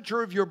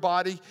temperature of your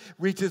body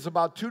reaches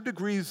about 2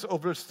 degrees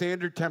over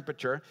standard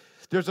temperature.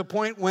 There's a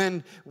point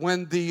when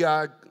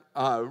the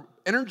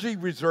energy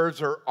reserves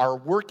are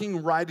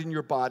working right in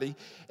your body,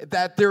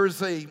 that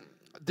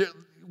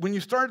when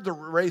you started the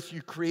race,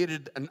 you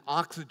created an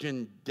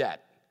oxygen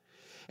debt.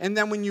 And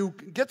then when you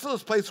get to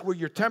this place where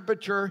your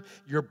temperature,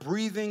 your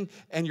breathing,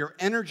 and your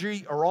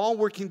energy are all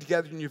working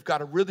together and you've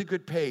got a really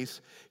good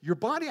pace, your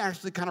body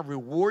actually kind of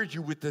rewards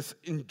you with this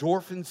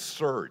endorphin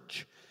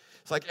surge.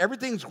 It's like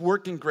everything's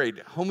working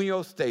great,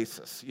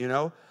 homeostasis, you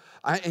know?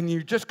 And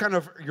you just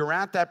you're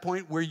at that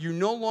point where you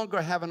no longer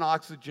have an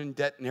oxygen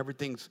debt and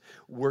everything's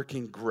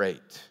working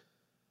great.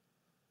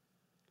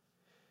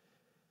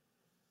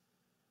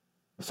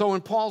 So in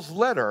Paul's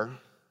letter,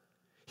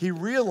 he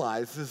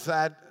realizes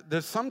that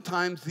there's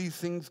sometimes these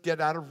things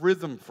get out of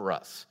rhythm for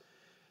us,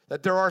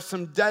 that there are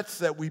some debts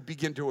that we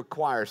begin to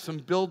acquire, some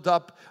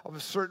buildup of a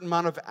certain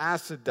amount of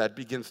acid that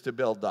begins to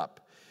build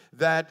up.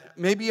 that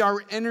maybe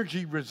our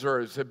energy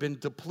reserves have been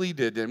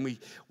depleted and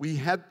we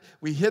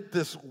hit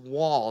this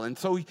wall. And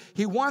so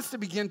he wants to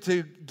begin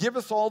to give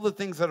us all the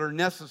things that are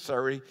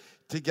necessary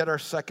to get our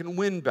second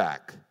wind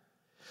back.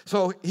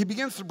 So he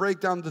begins to break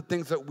down the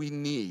things that we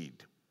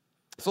need.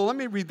 So let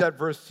me read that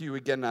verse to you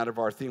again out of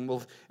our theme,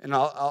 and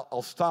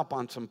I'll stop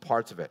on some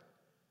parts of it.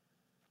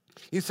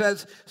 He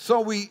says,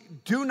 "So we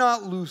do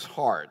not lose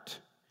heart.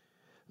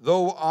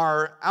 Though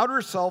our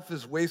outer self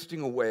is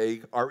wasting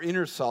away, our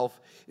inner self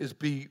is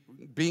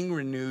being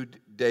renewed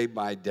day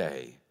by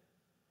day."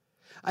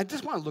 I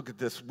just want to look at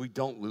this, we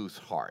don't lose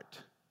heart.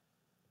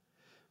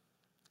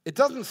 It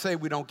doesn't say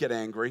we don't get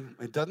angry.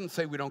 It doesn't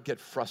say we don't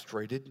get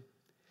frustrated.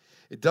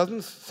 It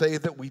doesn't say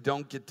that we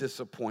don't get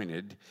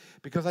disappointed,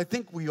 because I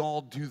think we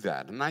all do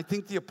that. And I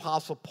think the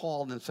Apostle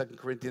Paul in 2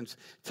 Corinthians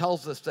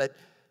tells us that,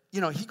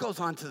 he goes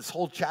on to this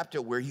whole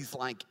chapter where he's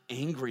like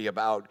angry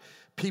about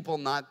people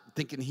not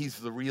thinking he's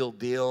the real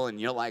deal,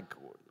 and you're like,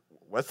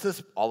 what's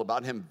this all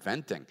about, him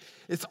venting?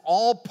 It's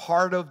all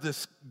part of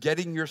this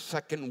getting your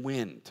second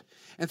wind.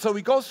 And so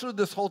he goes through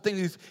this whole thing.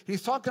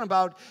 He's talking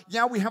about,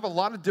 we have a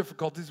lot of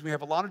difficulties, we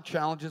have a lot of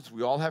challenges,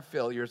 we all have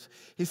failures.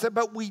 He said,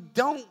 but we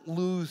don't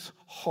lose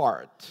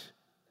heart.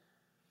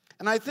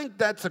 And I think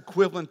that's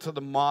equivalent to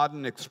the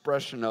modern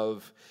expression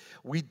of,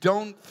 we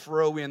don't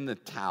throw in the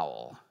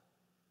towel.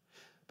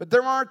 But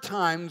there are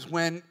times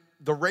when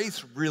the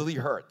race really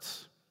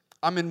hurts.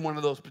 I'm in one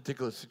of those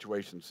particular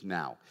situations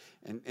now,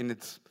 and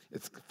it's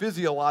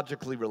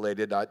physiologically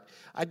related. I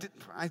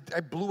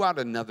blew out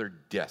another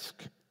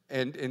disc,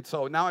 and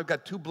so now I've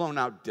got 2 blown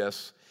out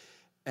discs,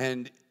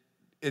 and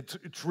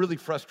it's really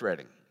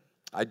frustrating.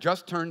 I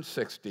just turned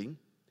 60,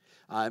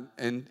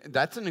 and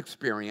that's an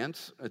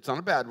experience. It's not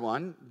a bad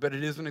one, but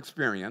it is an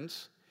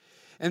experience.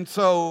 And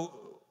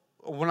so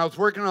when I was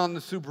working on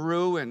the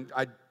Subaru, and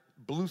I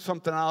blew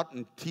something out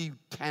in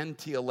T10,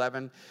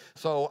 T11,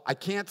 so I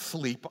can't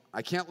sleep.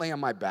 I can't lay on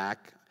my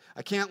back.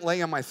 I can't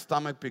lay on my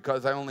stomach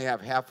because I only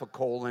have half a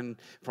colon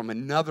from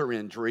another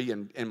injury,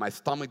 and my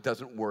stomach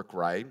doesn't work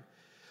right.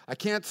 I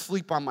can't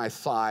sleep on my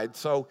side,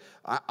 so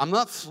I'm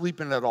not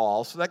sleeping at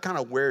all, so that kind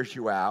of wears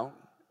you out.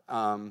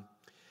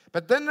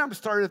 But then I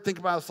started to think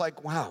about it. It's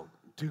like, wow,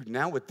 dude,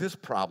 now with this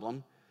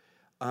problem,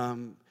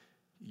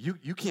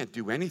 you can't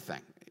do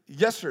anything.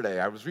 Yesterday,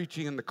 I was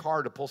reaching in the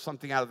car to pull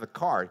something out of the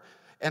car,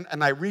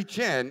 and I reach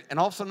in, and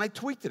all of a sudden I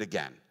tweaked it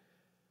again.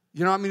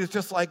 It's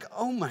just like,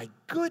 oh my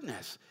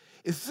goodness,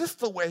 is this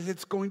the way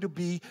it's going to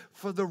be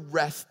for the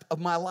rest of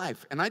my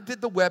life? And I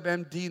did the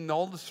WebMD and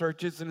all the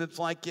searches, and it's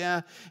like,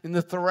 in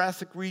the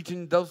thoracic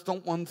region, those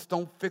ones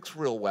don't fix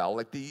real well,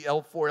 like the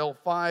L4,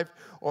 L5,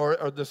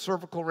 or the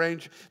cervical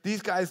range.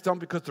 These guys don't,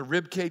 because the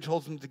rib cage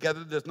holds them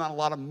together. There's not a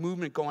lot of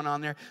movement going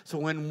on there, so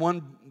when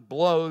one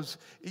blows,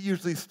 it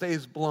usually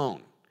stays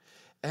blown.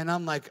 And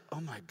I'm like,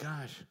 oh my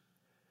gosh,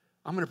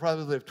 I'm going to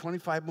probably live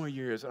 25 more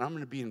years, and I'm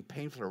going to be in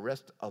pain for the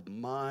rest of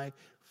my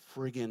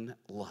friggin'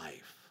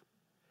 life.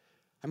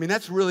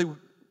 That's really,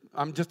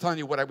 I'm just telling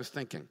you what I was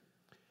thinking.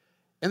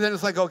 And then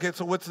it's like, okay,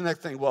 so what's the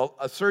next thing? Well,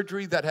 a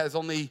surgery that has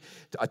only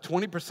a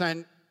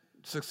 20%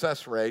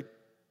 success rate,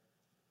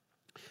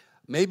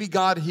 maybe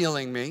God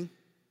healing me,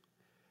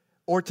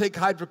 or take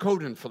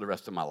hydrocodone for the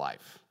rest of my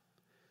life.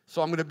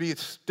 So I'm going to be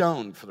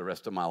stoned for the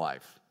rest of my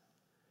life.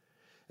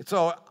 And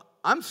so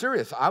I'm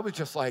serious. I was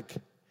just like,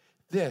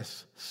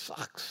 this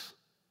sucks.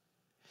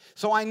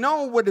 So I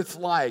know what it's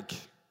like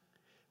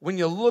when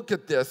you look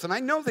at this, and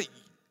I know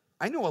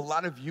a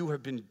lot of you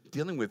have been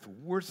dealing with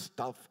worse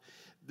stuff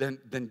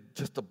than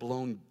just a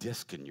blown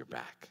disc in your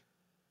back.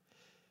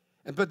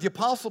 But the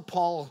Apostle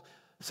Paul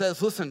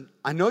says, listen,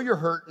 I know you're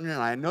hurting, and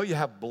I know you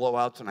have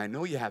blowouts, and I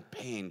know you have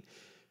pain,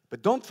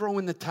 but don't throw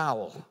in the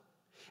towel.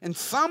 And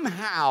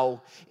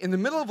somehow, in the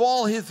middle of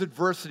all his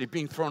adversity,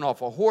 being thrown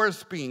off a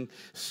horse, being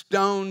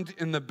stoned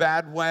in the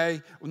bad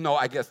way, no,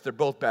 I guess they're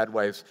both bad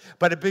ways,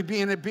 but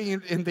being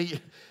in the,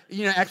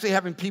 actually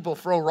having people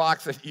throw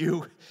rocks at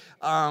you,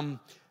 and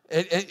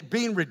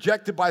being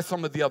rejected by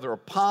some of the other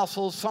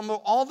apostles,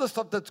 all the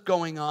stuff that's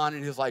going on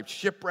in his life,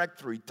 shipwrecked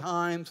 3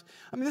 times.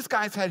 This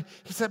guy's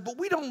he said, but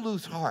we don't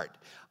lose heart.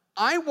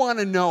 I want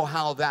to know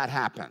how that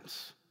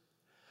happens.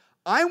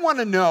 I want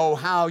to know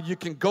how you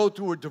can go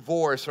through a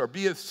divorce or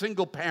be a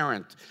single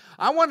parent.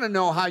 I want to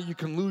know how you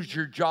can lose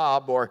your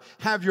job or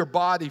have your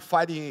body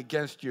fighting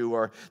against you,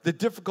 or the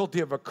difficulty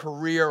of a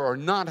career or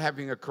not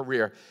having a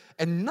career,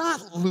 and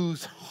not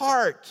lose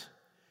heart.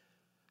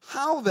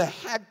 How the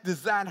heck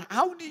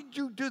how did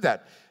you do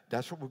that?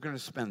 That's what we're going to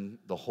spend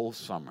the whole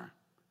summer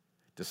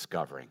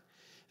discovering,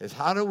 is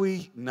how do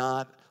we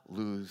not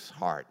lose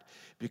heart?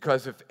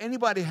 Because if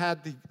anybody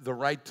had the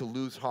right to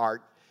lose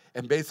heart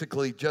and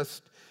basically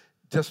just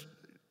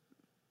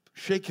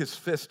shake his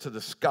fist to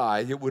the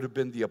sky, it would have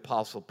been the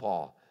Apostle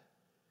Paul.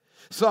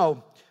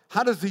 So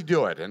how does he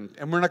do it? And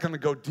we're not going to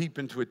go deep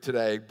into it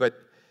today, but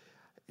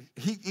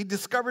he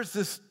discovers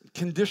this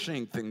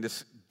conditioning thing,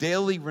 this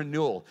daily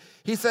renewal.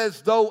 He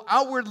says, though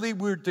outwardly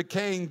we're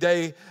decaying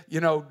day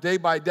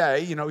by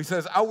day, he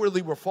says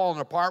outwardly we're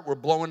falling apart, we're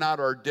blowing out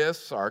our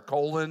discs, our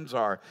colons,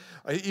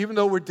 even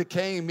though we're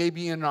decaying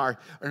maybe in our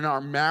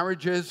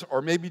marriages,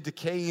 or maybe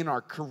decaying in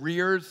our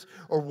careers,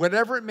 or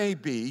whatever it may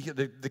be,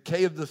 the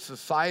decay of the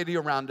society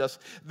around us,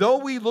 though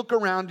we look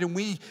around and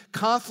we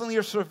constantly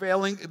are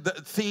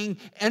seeing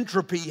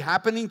entropy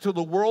happening to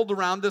the world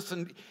around us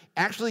and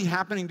actually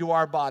happening to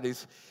our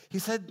bodies, he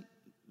said,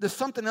 there's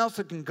something else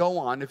that can go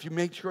on if you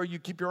make sure you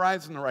keep your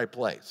eyes in the right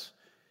place.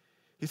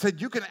 He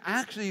said, you can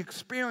actually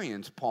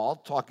experience, Paul,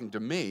 talking to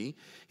me,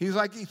 he's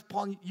like,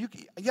 Paul,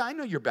 I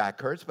know your back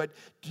hurts, but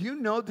do you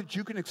know that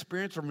you can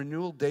experience a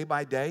renewal day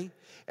by day?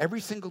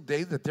 Every single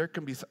day that there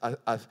can be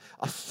a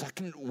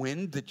second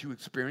wind that you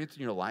experience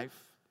in your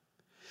life?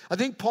 I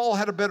think Paul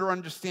had a better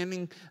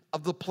understanding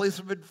of the place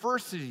of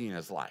adversity in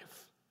his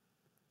life.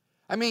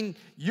 I mean,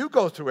 you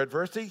go through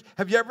adversity.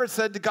 Have you ever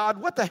said to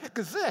God, what the heck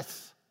is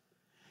this?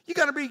 You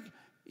gotta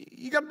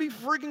be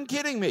freaking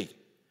kidding me.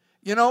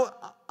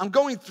 I'm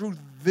going through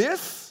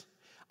this.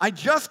 I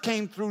just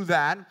came through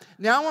that.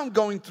 Now I'm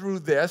going through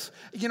this.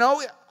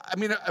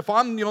 If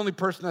I'm the only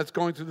person that's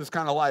going through this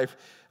kind of life,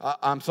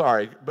 I'm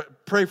sorry,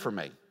 but pray for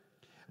me.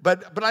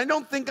 But I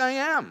don't think I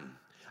am.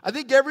 I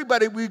think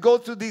everybody, we go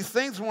through these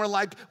things and we're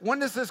like,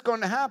 when is this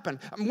going to happen?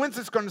 When's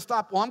this going to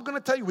stop? Well, I'm going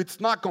to tell you,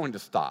 it's not going to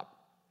stop.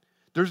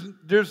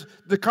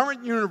 The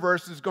current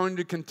universe is going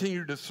to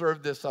continue to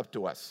serve this up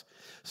to us.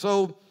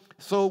 So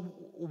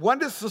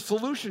what is the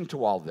solution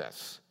to all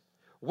this?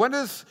 What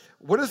is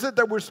it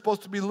that we're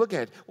supposed to be looking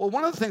at? Well,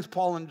 one of the things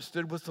Paul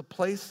understood was the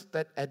place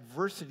that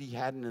adversity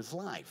had in his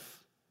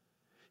life.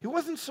 He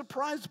wasn't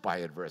surprised by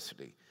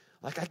adversity.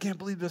 Like, I can't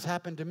believe this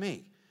happened to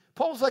me.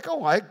 Paul was like,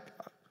 oh,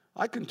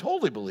 I can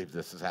totally believe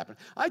this has happened.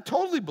 I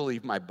totally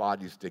believe my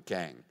body's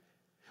decaying.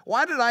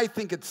 Why did I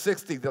think at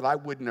 60 that I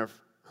wouldn't have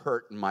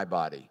hurt in my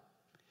body?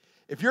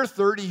 If you're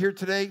 30 here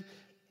today,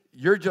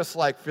 you're just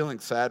like feeling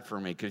sad for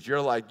me because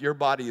you're like, your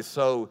body is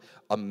so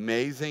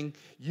amazing.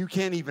 You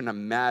can't even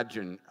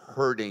imagine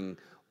hurting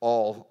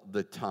all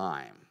the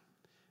time.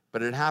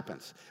 But it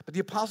happens. But the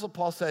Apostle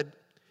Paul said,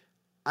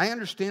 I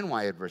understand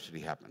why adversity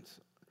happens.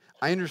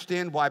 I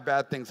understand why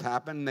bad things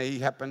happen. They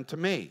happen to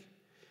me.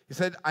 He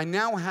said, I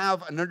now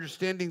have an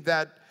understanding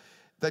that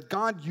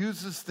God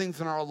uses things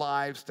in our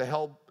lives to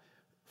help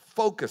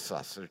focus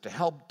us or to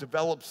help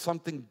develop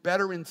something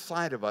better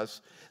inside of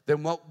us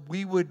than what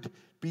we would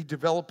be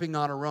developing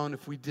on our own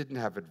if we didn't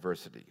have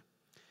adversity.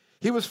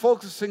 He was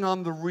focusing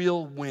on the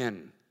real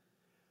win.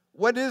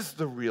 What is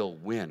the real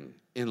win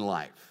in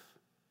life?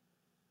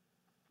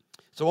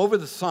 So over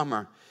the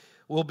summer,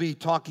 we'll be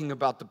talking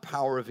about the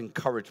power of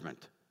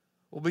encouragement.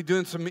 We'll be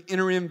doing some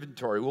inner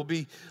inventory. We'll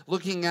be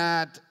looking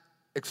at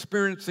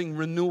experiencing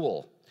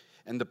renewal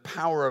and the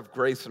power of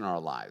grace in our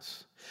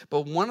lives.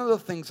 But one of the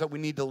things that we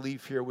need to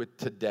leave here with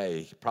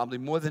today, probably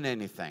more than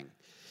anything,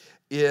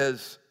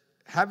 is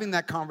having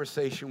that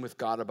conversation with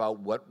God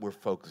about what we're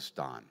focused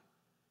on.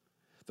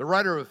 The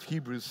writer of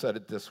Hebrews said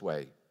it this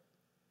way.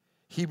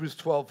 Hebrews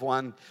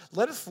 12:1,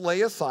 let us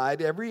lay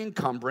aside every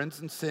encumbrance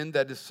and sin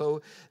that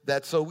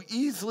so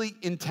easily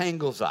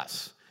entangles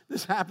us.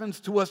 This happens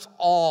to us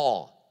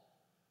all.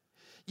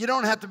 You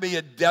don't have to be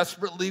a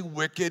desperately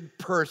wicked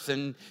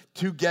person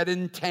to get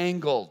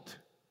entangled.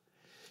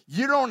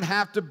 You don't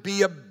have to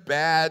be a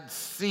bad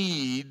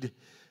seed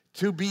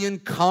to be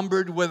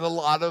encumbered with a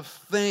lot of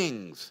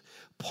things.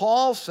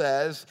 Paul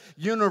says,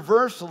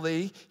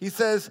 universally, he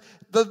says,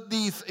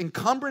 these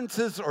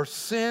encumbrances or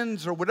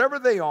sins or whatever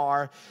they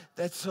are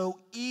that so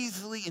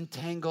easily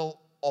entangle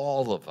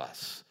all of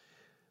us.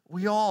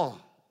 We all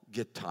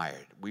get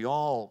tired. We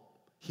all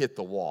hit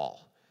the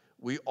wall.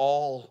 We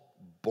all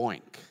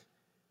boink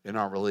in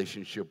our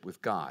relationship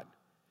with God.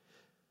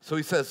 So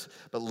he says,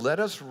 but let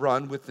us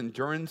run with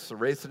endurance the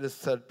race that is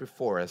set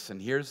before us.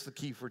 And here's the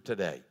key for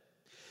today.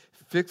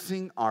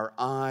 Fixing our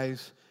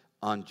eyes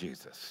on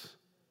Jesus.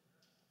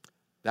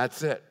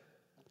 That's it.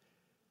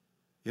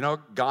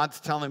 God's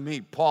telling me,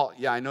 Paul,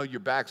 yeah, I know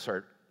your back's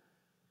hurt.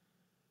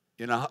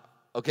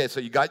 Okay, so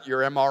you got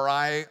your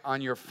MRI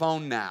on your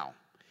phone now.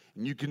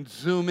 And you can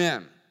zoom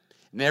in.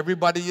 And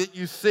everybody that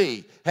you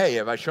see, hey,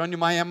 have I shown you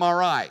my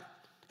MRI?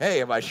 Hey,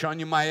 have I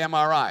shown you my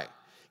MRI?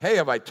 Hey,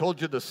 have I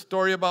told you the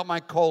story about my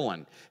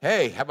colon?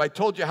 Hey, have I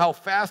told you how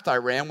fast I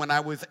ran when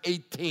I was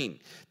 18?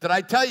 Did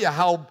I tell you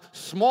how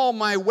small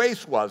my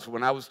waist was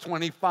when I was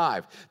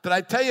 25? Did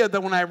I tell you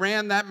that when I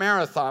ran that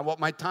marathon, what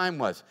my time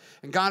was?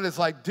 And God is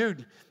like,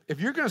 dude,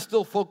 if you're going to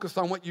still focus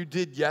on what you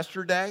did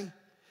yesterday,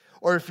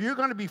 or if you're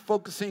going to be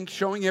focusing,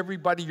 showing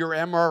everybody your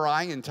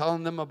MRI and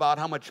telling them about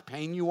how much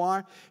pain you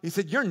are, he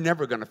said, you're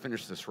never going to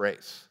finish this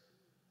race.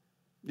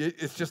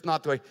 It's just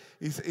not the way.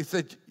 He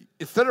said,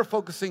 instead of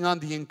focusing on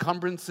the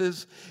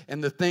encumbrances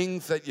and the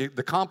things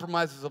the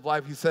compromises of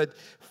life, he said,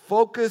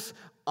 focus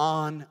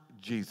on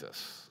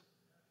Jesus.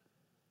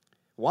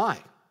 Why?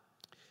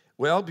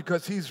 Well,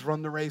 because he's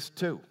run the race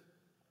too,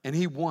 and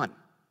he won.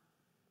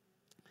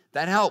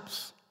 That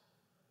helps.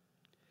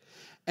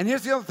 And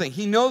here's the other thing.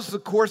 He knows the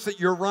course that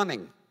you're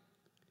running.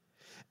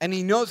 and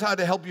he knows how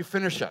to help you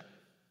finish it.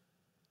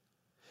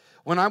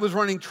 When I was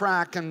running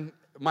track, and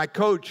my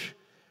coach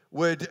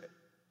would,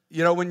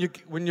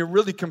 when you're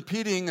really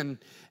competing and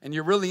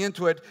you're really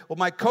into it, well,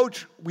 my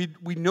coach,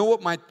 we know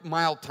what my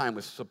mile time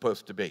was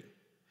supposed to be.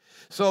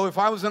 So if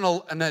I was in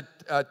a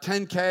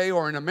 10K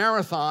or in a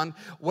marathon,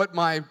 what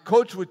my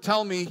coach would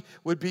tell me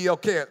would be,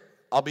 okay,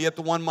 I'll be at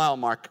the 1 mile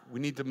mark.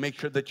 We need to make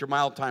sure that your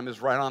mile time is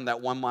right on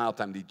that 1 mile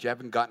time, that you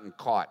haven't gotten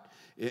caught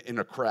in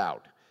a crowd.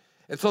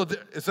 And so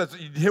it says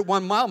you hit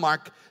 1 mile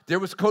mark, there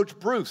was Coach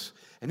Bruce.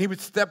 And he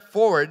would step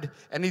forward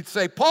and he'd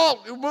say,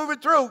 Paul, you're moving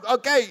through.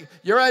 Okay,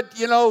 you're at,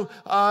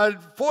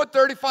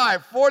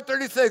 4:35,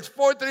 4:36,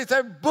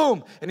 4:37,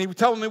 boom. And he would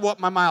tell me what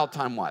my mile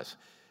time was.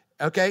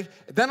 Okay?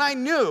 Then I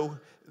knew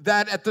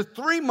that at the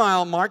 3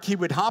 mile mark, he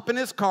would hop in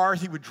his car,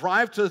 he would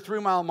drive to the 3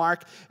 mile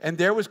mark, and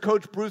there was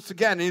Coach Bruce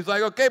again. And he's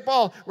like, okay,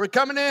 Paul, we're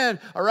coming in.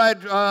 All right,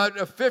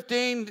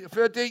 15,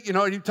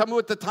 and he'd tell me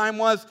what the time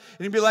was.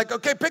 And he'd be like,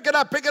 okay, pick it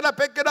up.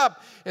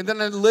 And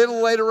then a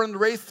little later in the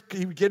race,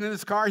 he would get in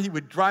his car, he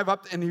would drive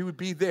up, and he would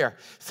be there.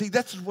 See,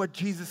 that's what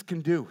Jesus can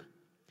do.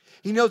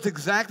 He knows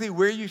exactly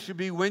where you should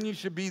be, when you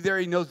should be there.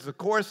 He knows the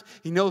course.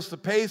 He knows the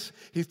pace.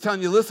 He's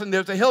telling you, listen,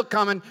 there's a hill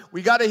coming.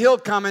 We got a hill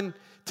coming.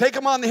 Take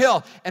him on the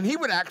hill. And he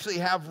would actually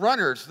have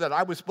runners that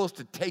I was supposed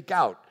to take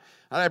out.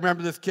 I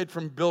remember this kid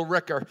from Bill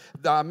Ricker,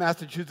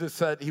 Massachusetts,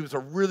 said he was a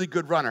really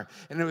good runner.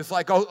 And it was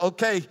like, oh,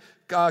 okay,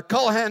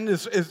 Cullihan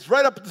is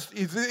right up,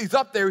 he's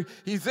up there.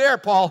 He's there,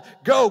 Paul.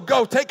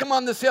 Go, take him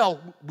on this hill.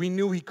 We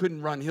knew he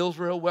couldn't run hills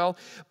real well,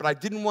 but I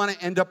didn't want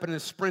to end up in a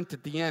sprint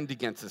at the end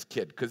against this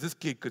kid, because this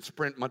kid could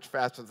sprint much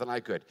faster than I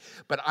could.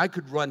 But I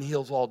could run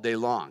hills all day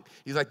long.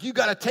 He's like, you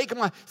got to take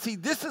him on. See,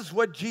 this is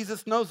what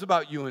Jesus knows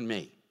about you and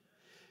me.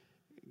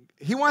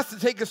 He wants to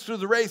take us through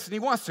the race, and he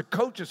wants to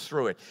coach us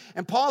through it.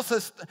 And Paul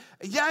says,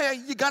 yeah,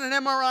 you got an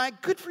MRI?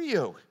 Good for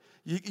you.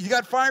 You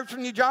got fired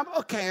from your job?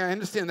 Okay, I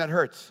understand that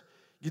hurts.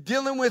 You're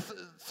dealing with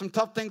some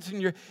tough things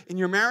in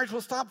your marriage? Well,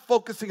 stop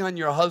focusing on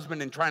your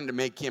husband and trying to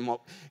make him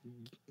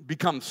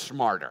become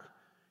smarter.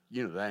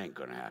 That ain't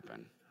going to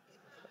happen,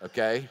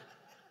 okay?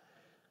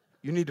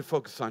 You need to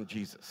focus on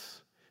Jesus.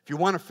 If you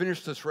want to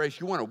finish this race,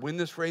 you want to win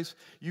this race,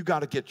 you got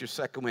to get your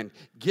second win.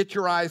 Get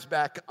your eyes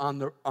back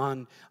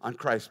on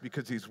Christ,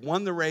 because he's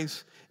won the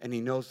race and he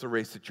knows the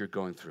race that you're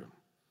going through.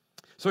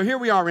 So here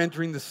we are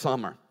entering the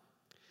summer.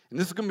 And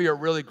this is going to be a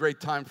really great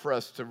time for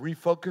us to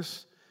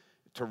refocus,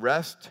 to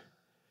rest,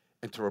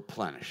 and to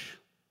replenish.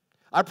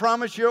 I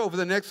promise you, over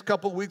the next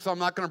couple of weeks, I'm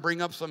not going to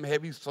bring up some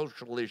heavy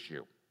social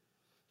issue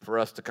for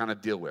us to kind of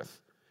deal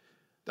with.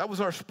 That was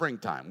our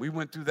springtime. We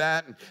went through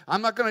that, and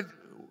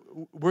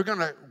we're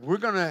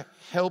gonna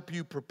help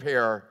you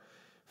prepare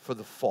for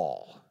the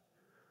fall.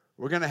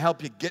 We're gonna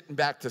help you getting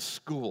back to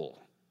school,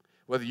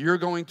 whether you're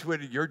going to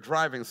it or you're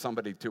driving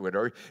somebody to it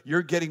or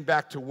you're getting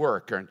back to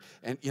work.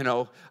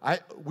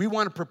 We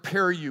want to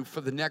prepare you for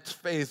the next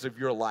phase of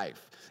your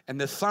life, and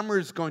the summer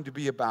is going to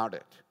be about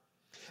it.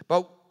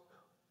 But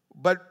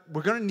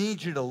we're going to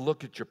need you to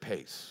look at your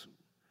pace.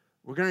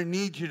 We're going to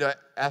need you to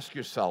ask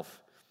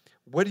yourself,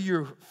 what are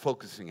you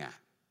focusing at?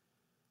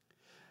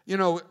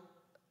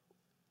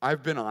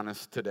 I've been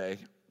honest today,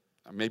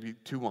 maybe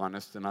too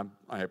honest, and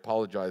I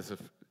apologize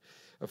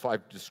if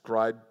I've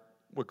described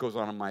what goes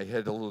on in my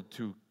head a little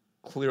too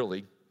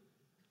clearly.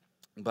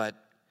 But,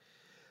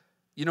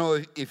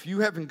 if you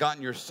haven't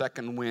gotten your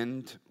second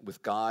wind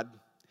with God,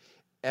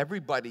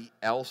 everybody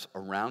else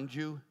around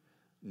you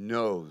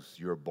knows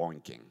you're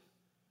boinking.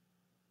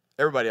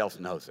 Everybody else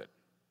knows it.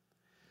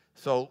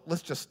 So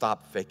let's just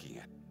stop faking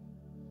it.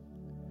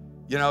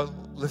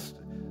 Let's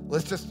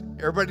just,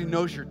 everybody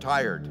knows you're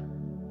tired.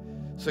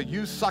 So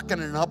you sucking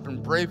it up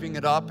and braving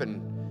it up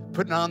and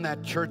putting on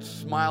that church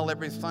smile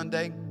every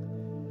Sunday,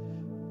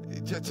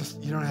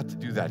 you don't have to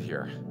do that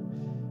here.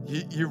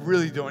 You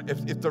really don't.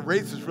 If the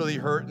race is really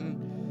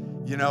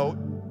hurting,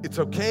 it's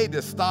okay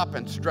to stop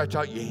and stretch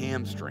out your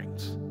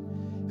hamstrings.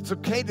 It's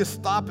okay to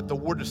stop at the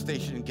water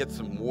station and get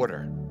some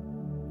water.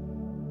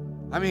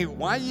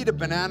 Why eat a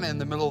banana in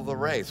the middle of the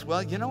race? Well,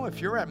 if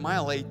you're at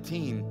mile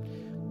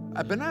 18,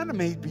 a banana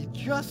may be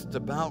just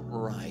about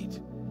right.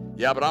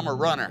 Yeah, but I'm a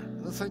runner.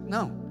 It's like,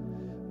 no.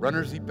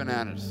 Runners eat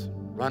bananas.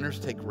 Runners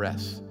take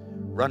rests.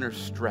 Runners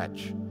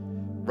stretch.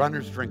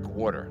 Runners drink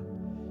water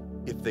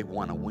if they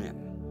want to win.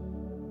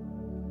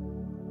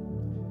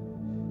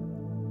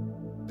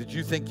 Did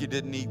you think you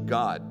didn't need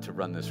God to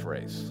run this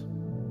race?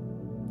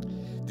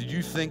 Did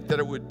you think that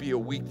it would be a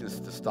weakness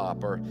to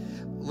stop? Or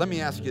let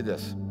me ask you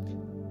this.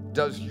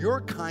 Does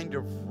your kind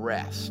of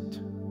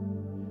rest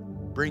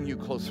bring you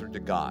closer to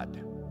God?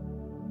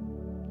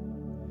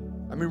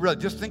 Really,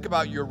 just think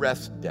about your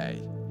rest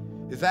day.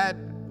 Is that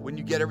when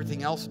you get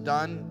everything else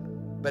done,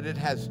 but it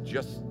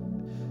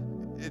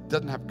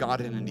doesn't have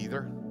God in it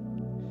either?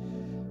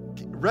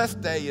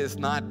 Rest day is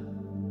not,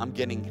 I'm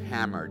getting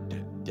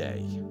hammered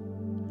day.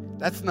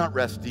 That's not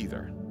rest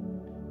either.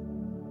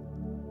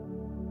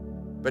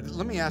 But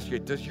let me ask you,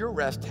 does your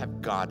rest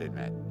have God in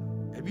it?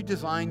 Have you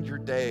designed your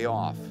day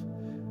off?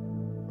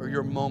 or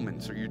your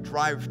moments, or you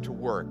drive to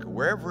work, or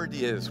wherever it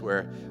is,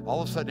 where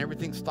all of a sudden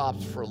everything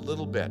stops for a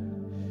little bit,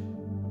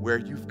 where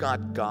you've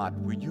got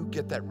God, where you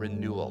get that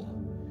renewal,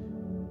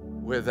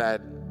 where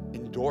that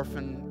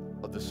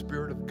endorphin of the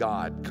Spirit of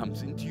God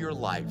comes into your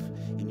life,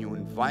 and you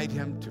invite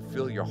Him to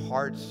fill your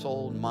heart,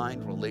 soul,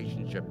 mind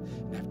relationship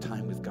and have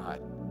time with God.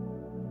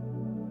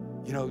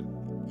 You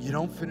know, you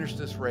don't finish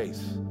this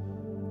race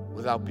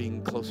without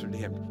being closer to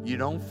Him. You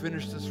don't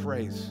finish this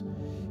race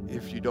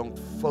if you don't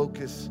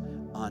focus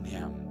on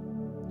Him.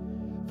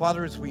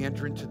 Father, as we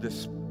enter into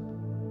this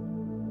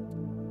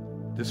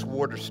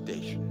water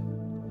station,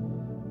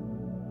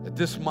 at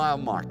this mile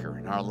marker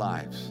in our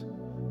lives,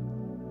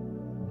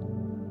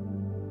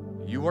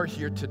 you are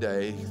here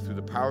today through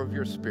the power of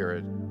your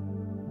Spirit,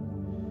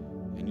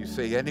 and you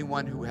say,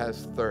 anyone who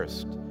has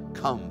thirst,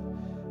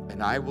 come,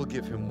 and I will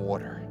give him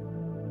water.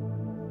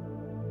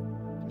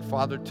 And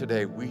Father,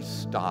 today we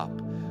stop.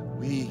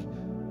 We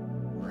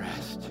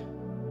rest.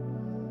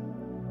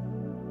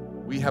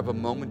 We have a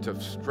moment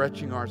of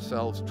stretching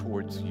ourselves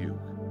towards you,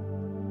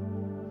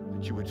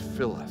 that you would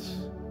fill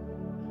us.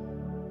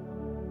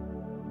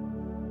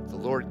 The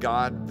Lord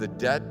God, the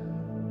debt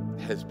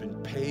has been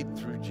paid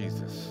through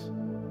Jesus.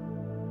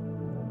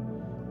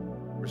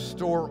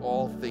 Restore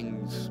all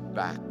things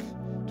back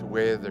to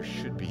where there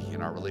should be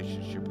in our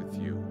relationship with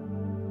you.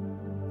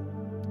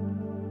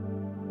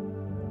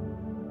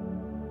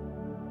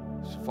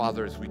 So,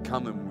 Father, as we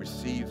come and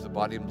receive the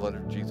body and blood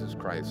of Jesus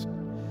Christ,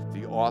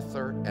 the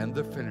author and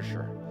the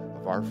finisher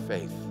of our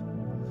faith,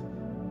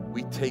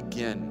 we take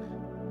in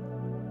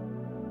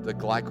the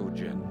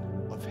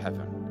glycogen of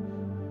heaven.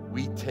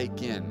 We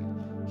take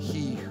in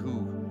He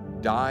who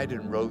died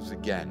and rose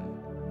again,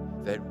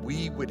 that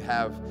we would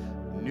have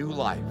new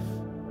life,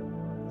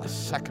 a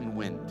second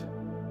wind,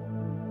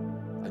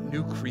 a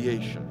new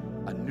creation,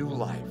 a new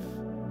life.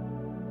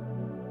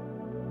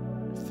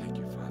 Thank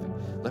you, Father.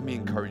 Let me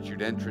encourage you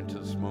to enter into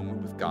this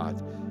moment with God,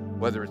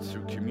 whether it's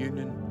through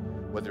communion,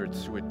 whether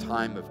it's through a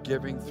time of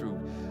giving, through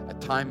a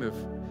time of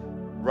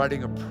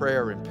writing a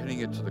prayer and pinning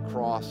it to the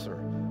cross, or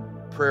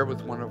prayer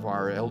with one of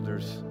our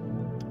elders,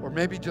 or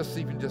maybe just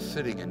even just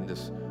sitting in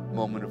this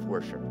moment of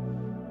worship.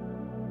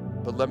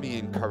 But let me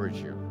encourage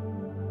you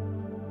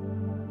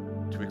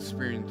to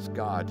experience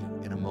God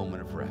in a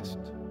moment of rest.